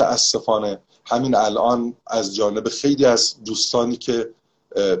متاسفانه همین الان از جانب خیلی از دوستانی که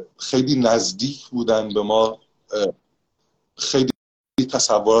خیلی نزدیک بودن به ما خیلی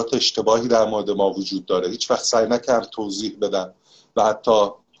تصورات اشتباهی در مورد ما وجود داره. هیچ وقت سعی نکردم توضیح بدم و حتی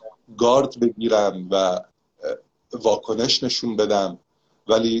گارد بگیرم و واکنش نشون بدم،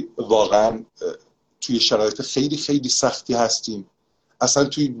 ولی واقعا توی شرایط خیلی خیلی سختی هستیم. اصلا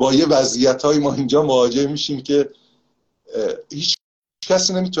با یه وضعیت‌های ما اینجا مواجه میشیم که هیچ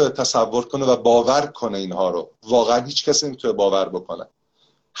کسی نمیتونه تصور کنه و باور کنه اینها رو. واقعا هیچ کسی نمیتونه باور بکنه.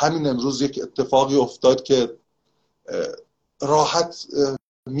 همین امروز یک اتفاقی افتاد که راحت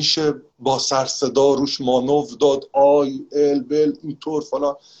میشه با سر صدا روش مانور داد، آی ال بل اینطور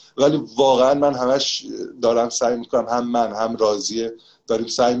فلان، ولی واقعا من همش دارم سعی میکنم، هم من هم راضیه داریم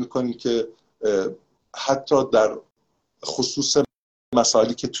سعی میکنیم که حتی در خصوص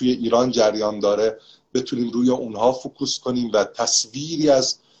مسائلی که توی ایران جریان داره بتونیم روی اونها فوکوس کنیم و تصویری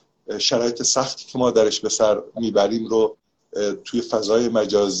از شرایط سختی که ما درش به سر میبریم رو توی فضای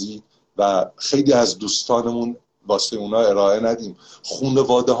مجازی و خیلی از دوستانمون واسه اونا ارائه ندیم.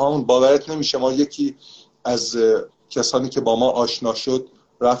 خانواده هامون، باورت نمیشه، ما یکی از کسانی که با ما آشنا شد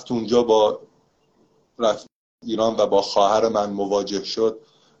رفت اونجا، رفت ایران و با خواهر من مواجه شد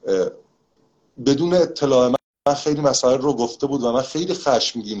بدون اطلاع من خیلی مسائل رو گفته بود و من خیلی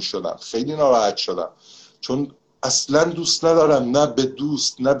خشمگین شدم، خیلی ناراحت شدم، چون اصلا دوست ندارم نه به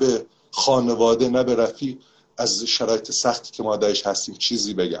دوست نه به خانواده نه به رفیق از شرایط سختی که ما درش هستیم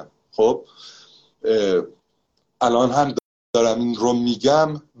چیزی بگم. خب الان هم دارم این رو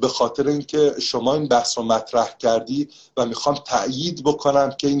میگم به خاطر اینکه شما این بحث رو مطرح کردی و میخوام تأیید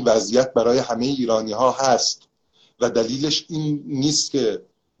بکنم که این وضعیت برای همه ایرانی ها هست و دلیلش این نیست که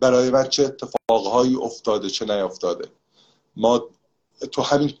برای من چه اتفاقهایی افتاده چه نیافتاده. ما تو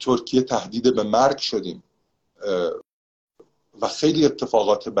همین ترکیه تهدید به مرگ شدیم و خیلی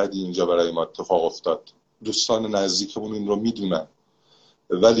اتفاقات بدی اینجا برای ما اتفاق افتاد. دوستان نزدیکمون این رو میدونن،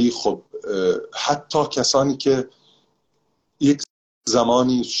 ولی خب حتی کسانی که یک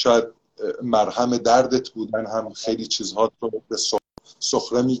زمانی شاید مرهم دردت بودن هم خیلی چیزها رو به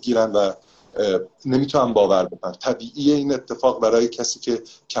سخره میگیرن و نمیتونم باور بکنم. طبیعیه این اتفاق برای کسی که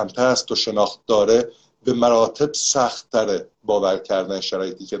کمتر از تو شناخت داره به مراتب سخت‌تره باور کردن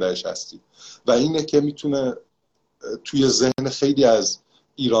شرایطی که درش هستی و اینه که میتونه توی ذهن خیلی از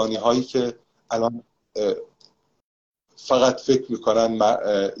ایرانی هایی که الان فقط فکر میکنن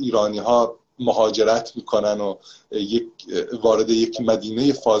ایرانی ها مهاجرت میکنن و وارد یک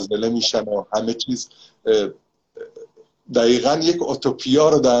مدینه فاضله میشن و همه چیز دقیقاً یک اوتوپیا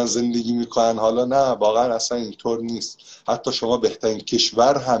رو دارن زندگی میکنن. حالا نه، واقعا اصلا اینطور نیست. حتی شما بهترین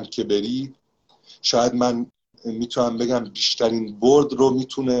کشور هم که بری، شاید من میتونم بگم بیشترین برد رو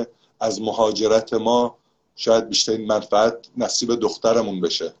میتونه از مهاجرت ما، شاید بیشترین منفعت نصیب دخترمون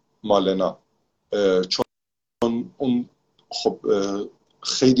بشه، مالنا. چون اون خب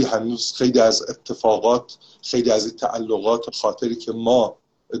خیلی هنوز خیلی از اتفاقات، خیلی از این تعلقات خاطری که ما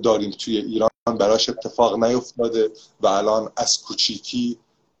داریم توی ایران براش اتفاق نیفتاده و الان از کوچیکی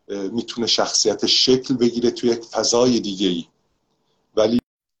میتونه شخصیت شکل بگیره توی یک فضای دیگه‌ای. ولی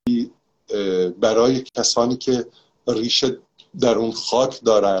برای کسانی که ریشه در اون خاک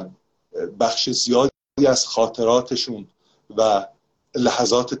دارن، بخش زیادی از خاطراتشون و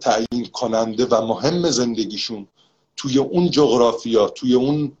لحظات تعیین کننده و مهم زندگیشون توی اون جغرافیا، توی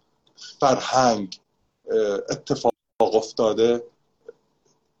اون فرهنگ اتفاق افتاده،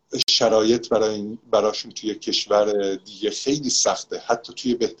 شرایط براشون توی کشور دیگه خیلی سخته، حتی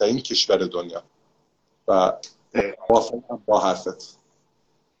توی بهترین کشور دنیا. و موافقم با حرفت.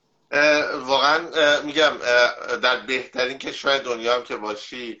 واقعا میگم در بهترین کشور دنیا هم که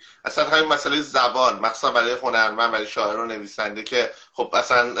باشی، اصلا همین مسئله زبان، مخصوصا برای هنرمند، برای شاعر و نویسنده که خب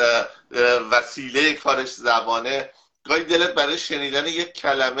اصلا وسیله کارش زبانه، گاهی دلت برای شنیدن یک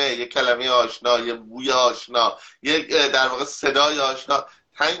کلمه آشنا، یک بوی آشنا، یک در واقع صدای آشنا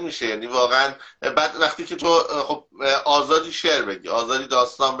تنگ میشه. یعنی واقعا بعد وقتی که تو خب آزادی شعر بگی، آزادی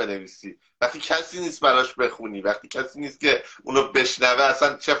داستان بنویسی، وقتی کسی نیست براش بخونی، وقتی کسی نیست که اونو بشنوه،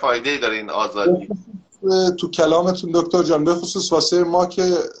 اصلا چه فایده‌ای داره این آزادی؟ تو کلامتون دکتر جان، به خصوص واسه ما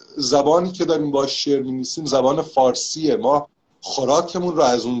که زبانی که داریم باش شعر می‌نویسیم زبان فارسیه، ما خوراکمون رو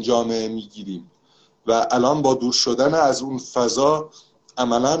از اون جامعه میگیریم و الان با دور شدن از اون فضا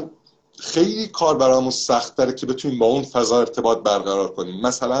عملاً خیلی کار برامون سخت داره که بتونیم با اون فضا ارتباط برقرار کنیم.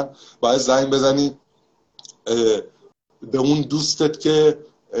 مثلا باید زنگ بزنی به اون دوستت که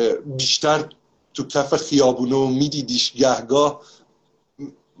بیشتر تو کف خیابونه و میدیدیش گهگاه،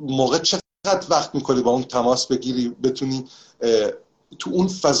 موقع چقدر وقت میکنی با اون تماس بگیری، بتونی تو اون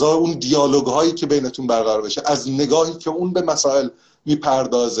فضا اون دیالوگ هایی که بینتون برقرار بشه، از نگاهی که اون به مسائل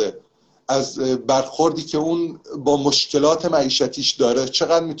میپردازه، از برخوردی که اون با مشکلات معیشتیش داره،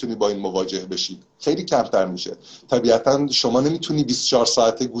 چقدر میتونی با این مواجه بشی؟ خیلی کمتر میشه. طبیعتا شما نمیتونی 24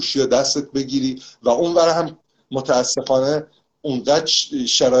 ساعته گوشی رو دستت بگیری و اونور هم متاسفانه اونقدر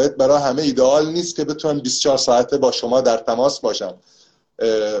شرایط برای همه ایدئال نیست که بتونن 24 ساعته با شما در تماس باشن.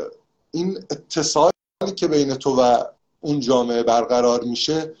 این اتصالی که بین تو و اون جامعه برقرار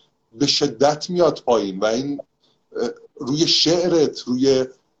میشه به شدت میاد پایین و این روی شعرت، روی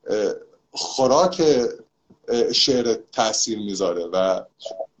خوراک شعرت تأثیر میذاره و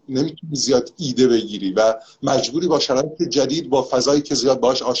نمیتونی زیاد ایده بگیری و مجبوری با شرایط جدید، با فضایی که زیاد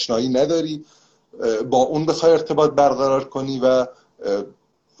باش آشنایی نداری، با اون بخوای ارتباط برقرار کنی و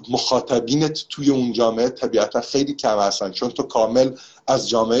مخاطبینت توی اون جامعه طبیعتا خیلی کم هستن، چون تو کامل از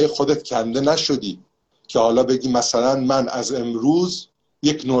جامعه خودت کنده نشدی که حالا بگی مثلا من از امروز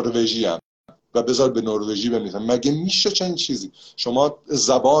یک نروژی ام و بذار به نروژی بنویسم. مگه میشه چنین چیزی؟ شما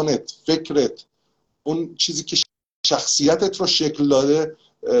زبانت، فکرت، اون چیزی که شخصیتت رو شکل داده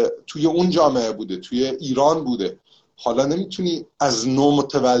توی اون جامعه بوده، توی ایران بوده. حالا نمیتونی از نو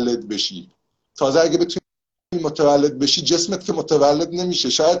متولد بشی. تازه اگه بتونی متولد بشی، جسمت که متولد نمیشه،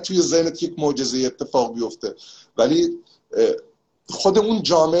 شاید توی ذهنت یک معجزه اتفاق بیفته، ولی خود اون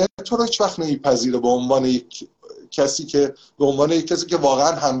جامعه تو رو هیچ وقت نمیپذیره به عنوان یک کسی که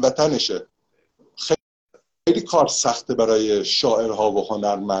واقعا هموطنشه. خیلی کار سخته برای شاعرها و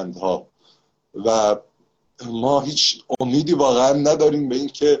هنرمندها و ما هیچ امیدی واقعا نداریم به این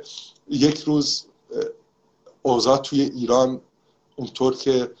که یک روز اوضاع توی ایران اونطور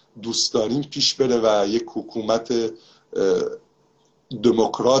که دوست داریم پیش بره و یک حکومت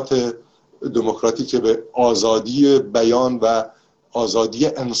دموکراتی که به آزادی بیان و آزادی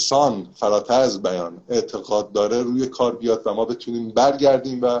انسان فراتر از بیان اعتقاد داره روی کار بیاد و ما بتونیم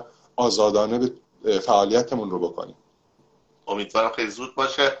برگردیم و آزادانه به فعالیتمون رو بکنیم. امیدوارم خیلی زود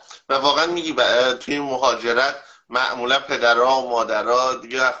باشه. و واقعا میگی توی مهاجرت معمولا پدرها و مادرها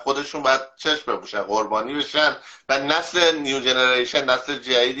دیگه خودشون باید چشم بپوشن، قربانی بشن و نسل نیو جنریشن، نسل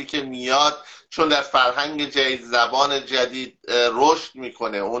جدیدی که میاد، چون در فرهنگ جدید، زبان جدید رشد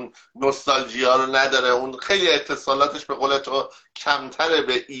میکنه، اون نوستالژیا رو نداره، اون خیلی اتصالاتش به قول تو کمتره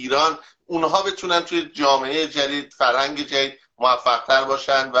به ایران، اونها بتونن توی جامعه جدید، فرهنگ جدید موفق‌تر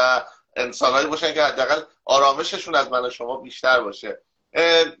باشن و انسان‌هایی باشن که حداقل آرامششون از من و شما بیشتر باشه.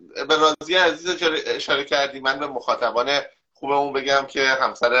 به راضی عزیز اشاره کردی. من به مخاطبان خوبمون بگم که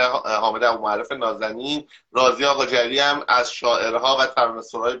همسر حامد ابومعرف نازنین، راضی آقا جری هم از شاعرها و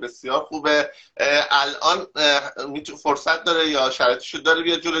ترانه‌سرای بسیار خوبه. الان فرصت داره یا شرایطشو داره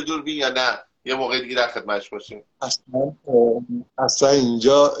بیاد جلوی دوربین یا نه یه موقع دیگه در خدمتش باشیم؟ اصلا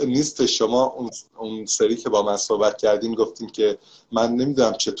اینجا نیست. شما اون سری که با من صحبت کردین گفتین که من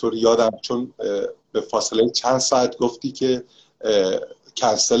نمیدونم چطور یادم، چون به فاصله چند ساعت گفتی که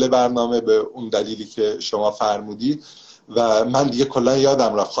کنسل برنامه به اون دلیلی که شما فرمودی و من دیگه کلا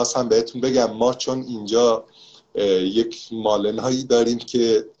یادم رفت. خواستم بهتون بگم ما چون اینجا یک مالنهایی داریم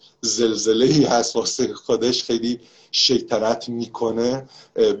که زلزله‌ای هست واسه خودش خیلی شیطنت میکنه،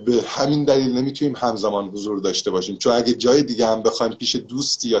 به همین دلیل نمیتونیم همزمان حضور داشته باشیم، چون اگه جای دیگه هم بخوایم پیش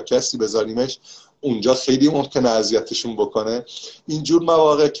دوستی یا کسی بذاریمش اونجا خیلی ممکنه اذیتشون بکنه. اینجور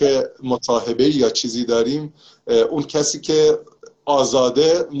مواقع که مصاحبه یا چیزی داریم اون کسی که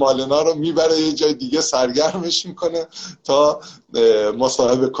آزاده مالنا رو میبره یه جای دیگه سرگرمش میکنه تا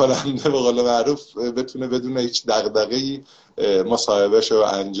مصاحبه کننده به قول معروف بتونه بدون هیچ دغدغه‌ای مصاحبهش رو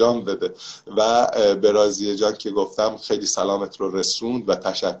انجام بده. و به راضیه جان که گفتم خیلی سلامت رو رسوند و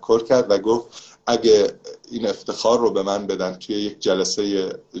تشکر کرد و گفت اگه این افتخار رو به من بدن توی یک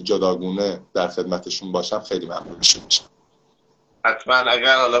جلسه جداگونه در خدمتشون باشم خیلی ممنون میشم. حتما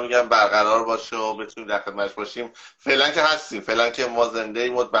اگر حالا میگم برقرار باشه و بتونیم در خدمتش باشیم. فعلا که هستیم، فعلا که ما زنده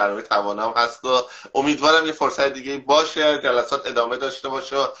ایم و برنامه توانم هست و امیدوارم یه فرصت دیگه باشه جلسات ادامه داشته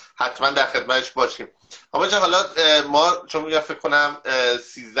باشه و حتما در خدمتش باشیم. اما حالا ما چون میگم فکر کنم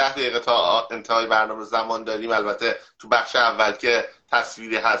 13 دقیقه تا انتهای برنامه زمان داریم، البته تو بخش اول که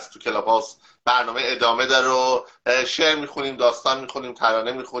تصویری هست تو کلاب هاوس برنامه ادامه داره و شعر میخونیم، داستان میخونیم،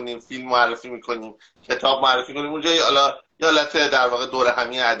 ترانه میخونیم، فیلم معرفی میکنیم، کتاب معرفی کنیم. اونجا حالا یه حالت در واقع دوره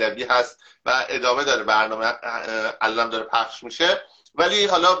همی ادبی هست و ادامه داره برنامه، الان داره پخش میشه. ولی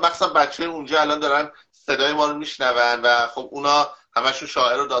حالا مثلا بچه‌ها اونجا الان دارن صدای ما رو میشنون و خب اونا همشون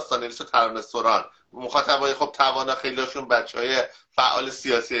شاعر و داستان نویس و ترانه سران، مخاطبای خب توانا خیلیشون بچهای فعال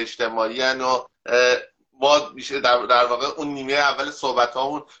سیاسی اجتماعی هن و ما در واقع اون نیمه اول صحبت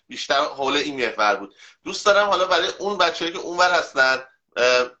هامون بیشتر حول این محور بود. دوست دارم حالا برای اون بچه‌ای که اونور هستن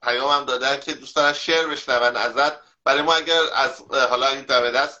پیامم دادن که دوست دارن شعر بشنون ازت، برای ما اگر از حالا این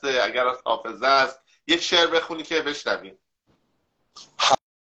دم دسته، اگر از حافظه است یک شعر بخونی که بشنویم.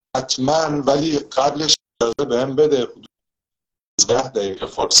 حتما، ولی قبلش اجازه بهم بده 10 دقیقه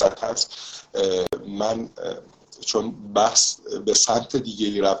فرصت هست. من چون بحث به سمت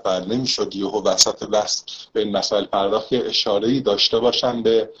دیگه‌ای رفت و نمیشد یهو وسط بحث به این مسائل پرداخت، اشاره‌ای داشته باشم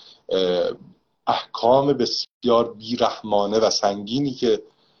به احکام بسیار بیرحمانه و سنگینی که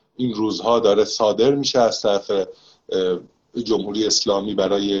این روزها داره صادر میشه از طرف جمهوری اسلامی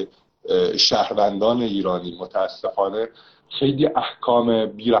برای شهروندان ایرانی. متاسفانه خیلی احکام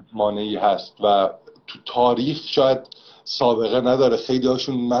بیرحمانه‌ای هست و تو تاریخ شاید سابقه نداره. خیلی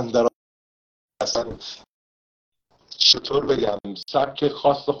هاشون من در اصلا چطور بگم سبک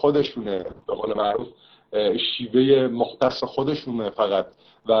خاص خودشونه، به قول معروف شیوه مختص خودشونه فقط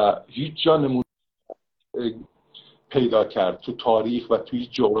و هیچ جا نمونه پیدا کرد تو تاریخ و توی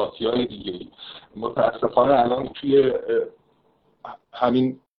جغرافیای دیگه. متاسفانه الان توی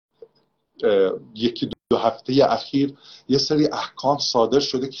همین یکی دو هفته اخیر یه سری احکام صادر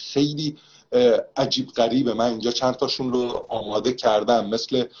شده که خیلی عجیب غریبه. من اینجا چند تاشون رو آماده کردم،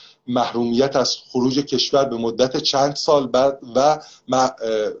 مثل محرومیت از خروج کشور به مدت چند سال بعد و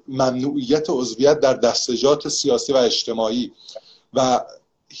ممنوعیت عضویت در دستجات سیاسی و اجتماعی و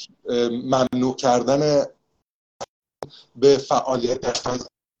ممنوع کردن به فعالیت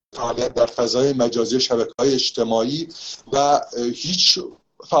در فضای مجازی شبکه‌های اجتماعی و هیچ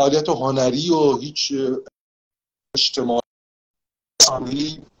فعالیت هنری و هیچ اجتماعی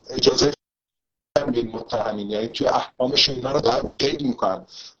اجازه نمیدن متهمین، یعنی توی احکامشون اینا رو دارن قید میکنن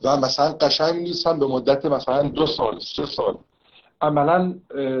و مثلا قشنگ می‌نویسن به مدت مثلا 2 سال 3 سال. عملا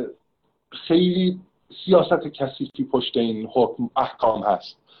خیلی سیاست کثیفی پشت این حکم احکام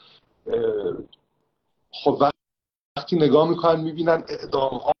هست. خب وقتی نگاه میکنن میبینن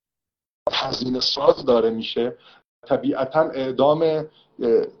اعدام ها هزینه ساز داره میشه، طبیعتا اعدام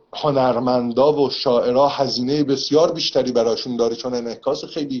هنرمندا و شاعرها هزینه بسیار بیشتری براشون داره چون انعکاس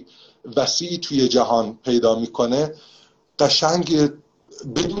خیلی وسیعی توی جهان پیدا میکنه. قشنگ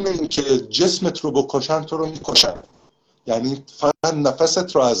بدون اینکه جسمت رو بکشن تو رو میکشن، یعنی فقط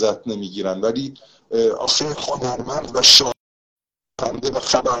نفست رو ازت نمیگیرن. ولی آخه هنرمند و شاعر و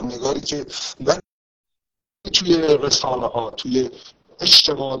خبرنگاری که توی رسانه ها توی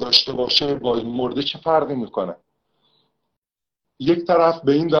اجتماع داشته باشه با این مرده چه فرقی میکنه؟ یک طرف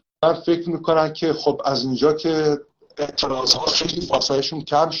به این دارن فکر میکنن که خب از اینجا که اعتراضها خیلی فاصلهشون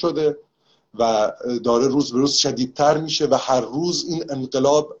کم شده و داره روز به روز شدیدتر میشه و هر روز این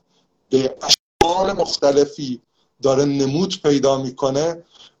انقلاب به اشکال مختلفی داره نمود پیدا میکنه.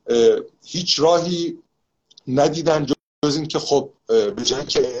 هیچ راهی ندیدن جز این که خب به جای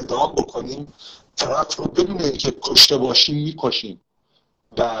که اعدام بکنیم طرف رو بدون اینکه کشته باشیم میکشیم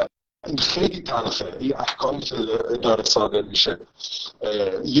و این خیلی تلخه. این احکامی که داره صادر میشه،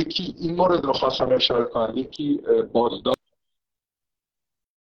 یکی این مورد رو خواستم اشاره کنم، یکی بازداشت.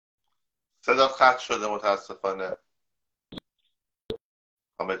 صدا قطع شده متاسفانه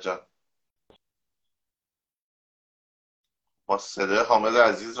حامد جان. ما صدای حامد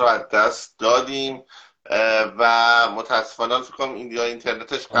عزیز رو از دست دادیم و متاسفانه فکر کنم این یا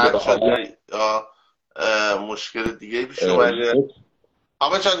اینترنتش قطع شده یا مشکل دیگه پیش اومده.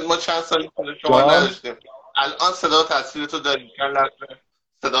 حامد جان ما چند سال شما نداشتیم، الان صدا و تصویرتو داریم، چند لحظه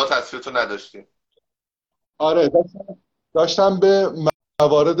صدا و تصویرتو نداشتیم. آره داشتم به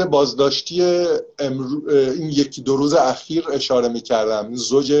موارد بازداشتی این یکی دو روز اخیر اشاره می‌کردم.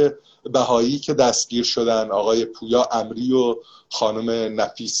 زوج بهایی که دستگیر شدن، آقای پویا امری و خانم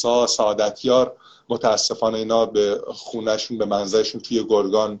نفیسا سعادتیار، متاسفانه اینا به خونهشون، به منزلشون توی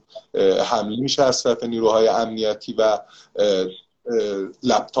گرگان حمله میشه از طرف نیروهای امنیتی و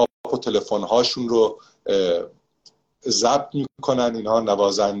لپتاپ و تلفن هاشون رو ضبط میکنن. اینها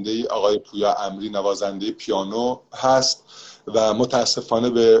نوازنده، آقای پویا امری نوازنده پیانو هست و متاسفانه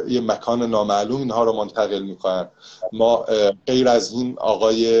به یه مکان نامعلوم اینها رو منتقل میکنن. ما غیر از این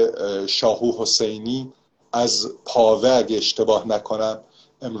آقای شاهو حسینی از پاوه اگه اشتباه نکنم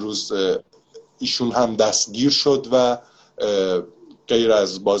امروز ایشون هم دستگیر شد و غیر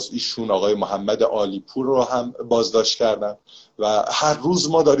از باز ایشون آقای محمد عالیپور رو هم بازداشت کردن و هر روز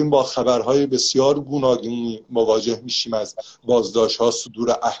ما داریم با خبرهای بسیار گوناگونی مواجه میشیم از بازداشت‌ها،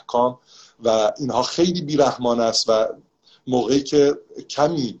 صدور احکام و اینها خیلی بیرحمانه است و موقعی که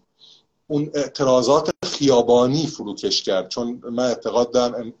کمی اون اعتراضات خیابانی فروکش کرد، چون من اعتقاد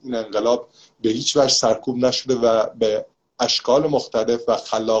دارم این انقلاب به هیچ وجه سرکوب نشده و به اشکال مختلف و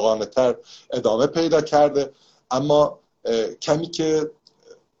خلاقانه تر ادامه پیدا کرده، اما کمی که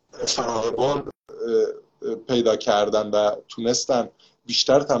فراغبال پیدا کردن و تونستن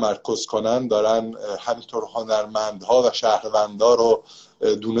بیشتر تمرکز کنن، دارن همینطور هنرمندها و شهروندها رو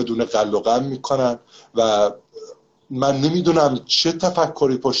دونه دونه قل و قم میکنن و من نمیدونم چه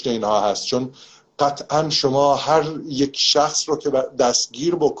تفکری پشت اینها هست، چون قطعا شما هر یک شخص رو که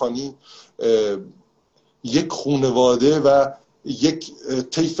دستگیر بکنی یک خانواده و یک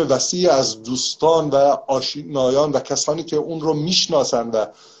طیف وسیع از دوستان و آشنایان و کسانی که اون رو میشناسن و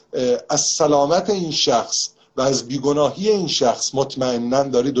از سلامت این شخص و از بیگناهی این شخص مطمئنن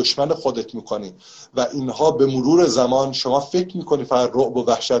داری دشمن خودت میکنی و اینها به مرور زمان شما فکر میکنی فقط رعب و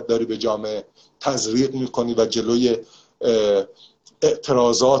وحشت داری به جامعه تزریق میکنی و جلوی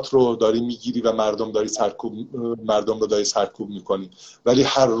اعتراضات رو داری میگیری و مردم رو داری سرکوب میکنی، ولی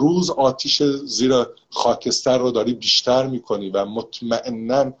هر روز آتیش زیر خاکستر رو داری بیشتر میکنی و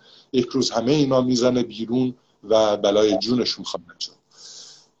مطمئنن یک روز همه اینا میزنه بیرون و بلای جونشون خواهد شد.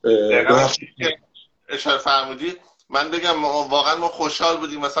 اشاره فرمودی من بگم واقعا ما خوشحال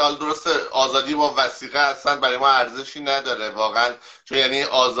بودیم، مثلا درست آزادی با وثیقه اصلا برای ما ارزشی نداره واقعا، چون یعنی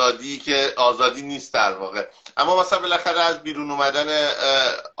آزادی که آزادی نیست در واقع، اما مثلا بالاخره از بیرون اومدن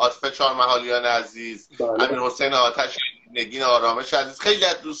عاطفه چهارمحالیان عزیز، امیرحسین آتش، نگین آرامش عزیز، خیلی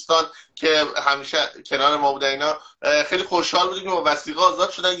از دوستان که همیشه کنار ما بودن، اینا خیلی خوشحال بودیم که با وثیقه آزاد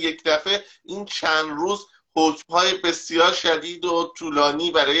شدن. یک دفعه این چند روز حکم‌های بسیار شدید و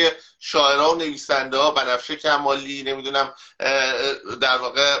طولانی برای شاعرها و نویسنده‌ها، بنفشه کمالی، نمیدونم در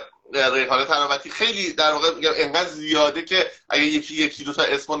واقع ریحانه تراوتی، خیلی در واقع انقدر زیاده که اگه یکی دو تا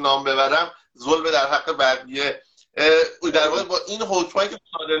اسم و نام ببرم ظلم در حق بقیه. در واقع با این حکم‌هایی که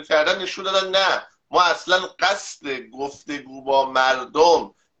صادر کردن نشون دادن نه، ما اصلا قصد گفتگو با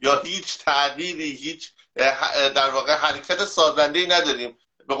مردم یا هیچ تغییری، هیچ در واقع حرکت سازنده‌ای نداریم.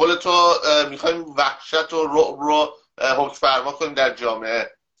 به قول تو میخوایم وحشت و رعب رو حکم فرما کنیم در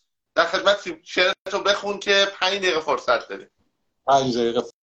جامعه. در خدمتیم، شعرتو بخون که 5 دقیقه فرصت داریم. 5 دقیقه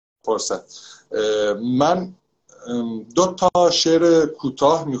فرصت. من 2 تا شعر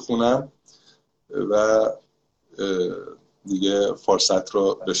کوتاه میخونم و دیگه فرصت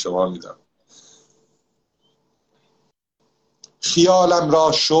رو به شما میدم. خیالم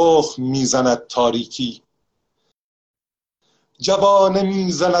را شخم میزند تاریکی، جوانه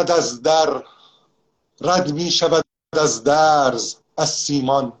میزند از در، رد میشود از درز از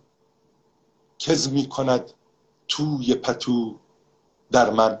سیمان، کز میکند توی پتو در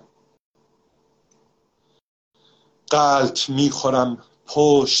من. غلط میخورم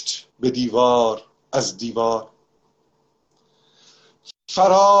پشت به دیوار از دیوار،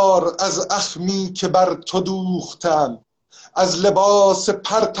 فرار از اخمی که بر تو دوختم، از لباس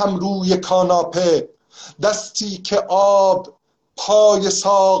پرتم روی کاناپه، دستی که آب پای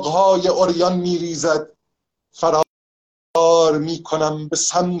ساقهای عریان میریزد. فرار میکنم به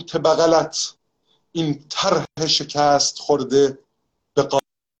سمت بغلت، این طرح شکست خورده به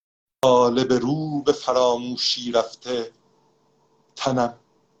قالب رو به فراموشی رفته تنم.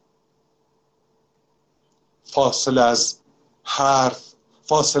 فاصله از حرف،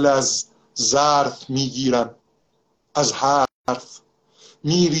 فاصله از ظرف میگیرم، از حرف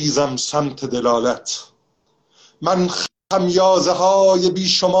میریزم سمت دلالت. من خمیازه های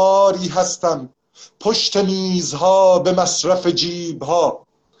بیشماری هستم، پشت میزها به مصرف جیبها.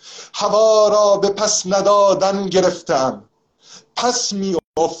 هوا را به پس ندادن گرفتم، پس می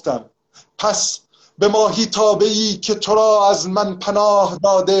افتم، پس به ماهی تابه‌ای که تو را از من پناه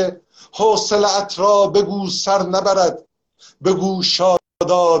داده. حوصله‌ات را بگو سر نبرد، بگو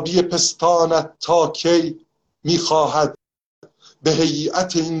شادابی پستانت تا کی میخواهد به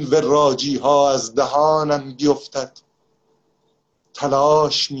هیئت این وراجی ها از دهانم بیفتد.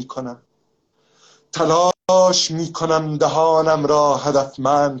 تلاش میکنم دهانم را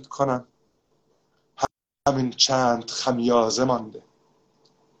هدفمند کنم. همین چند خمیازه مانده.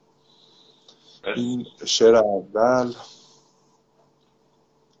 این شعر اول.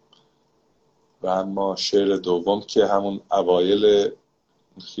 و اما شعر دوم که همون اوایل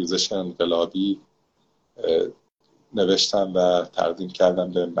خیزش انقلابی نوشتم و تقدیم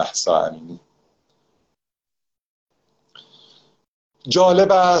کردم به مهسا امینی.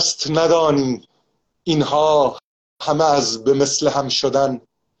 جالب است ندانی اینها همه از به مثل هم شدن،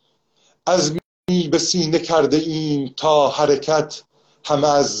 از می به سینه کرده ایم تا حرکت همه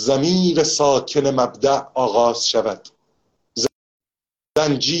از ضمیر ساکن مبدأ آغاز شود.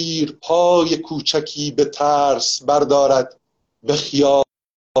 زنجیر پای کوچکی به ترس بردارد، به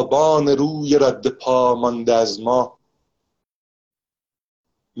خیابان روی رد پا مانده از ما.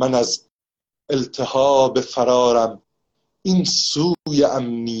 من از التهاب فرارم، این سوی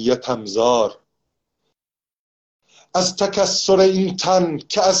امنیتم زار. از تکسر این تن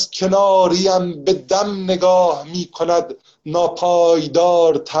که از کناریم به دم نگاه می کند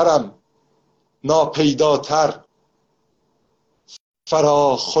ناپایدار ترم، ناپیداتر.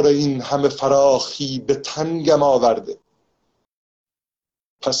 فراخور این همه فراخی به تنگم آورده،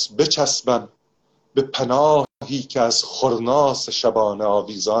 پس بچسبم به پناهی که از خرناس شبانه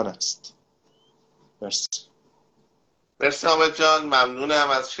آویزان است. مرسی. مرسی حامد جان، ممنونم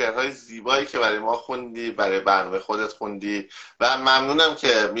از شعرهای زیبایی که برای ما خوندی، برای برنامه خودت خوندی و ممنونم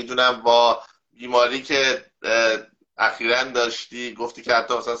که میدونم با بیماری که اخیراً داشتی، گفتی که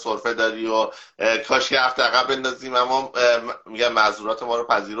حتی مثلا سرفه داری و کاش یه هفته عقب بندازیم، اما میگم معذورات ما رو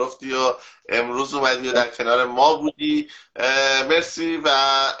پذیرفتی و امروز اومدی و در کنار ما بودی. مرسی و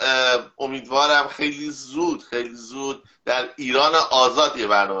امیدوارم خیلی زود در ایران آزاد یه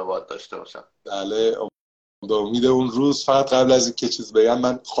برنامه باید داشته باشم. بله، به امید اون روز. فقط قبل از اینکه چیز بگم،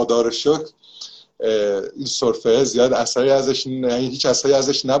 من خدا رو شکر این سرفه زیاد اثری ازش، یعنی هیچ اثری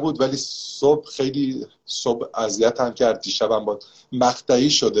ازش نبود، ولی خیلی صبح اذیتم کرد. دیشبم با مقطعی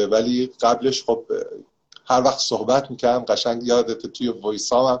شده، ولی قبلش خب هر وقت صحبت میکردم قشنگ یادت توی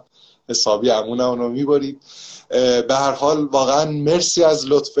وایسام هم حسابی امونم رو میبرید. به هر حال واقعا مرسی از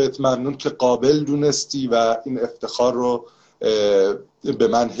لطفت، ممنون که قابل دونستی و این افتخار رو به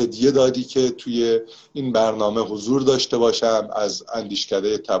من هدیه دادی که توی این برنامه حضور داشته باشم. از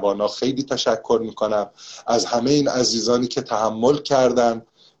اندیشکده توانا خیلی تشکر میکنم، از همه این عزیزانی که تحمل کردن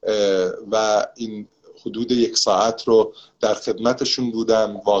و این حدود 1 ساعت رو در خدمتشون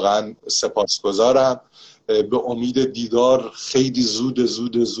بودم. واقعا سپاسگزارم. به امید دیدار خیلی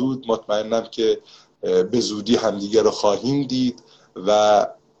زود مطمئنم که به زودی همدیگه رو خواهیم دید و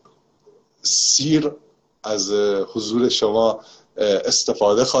سیر از حضور شما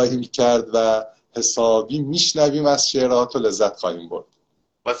استفاده خواهیم کرد و حسابی میشنویم از شعرات و لذت خواهیم برد.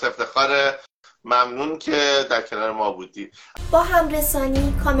 با افتخار. ممنون که در کنار ما بودی. با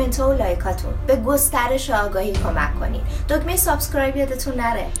همرسانی، کامنت ها و لایکاتون به گسترش آگاهی کمک کنید. دکمه سابسکرایب یادتون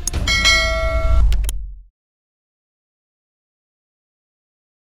نره.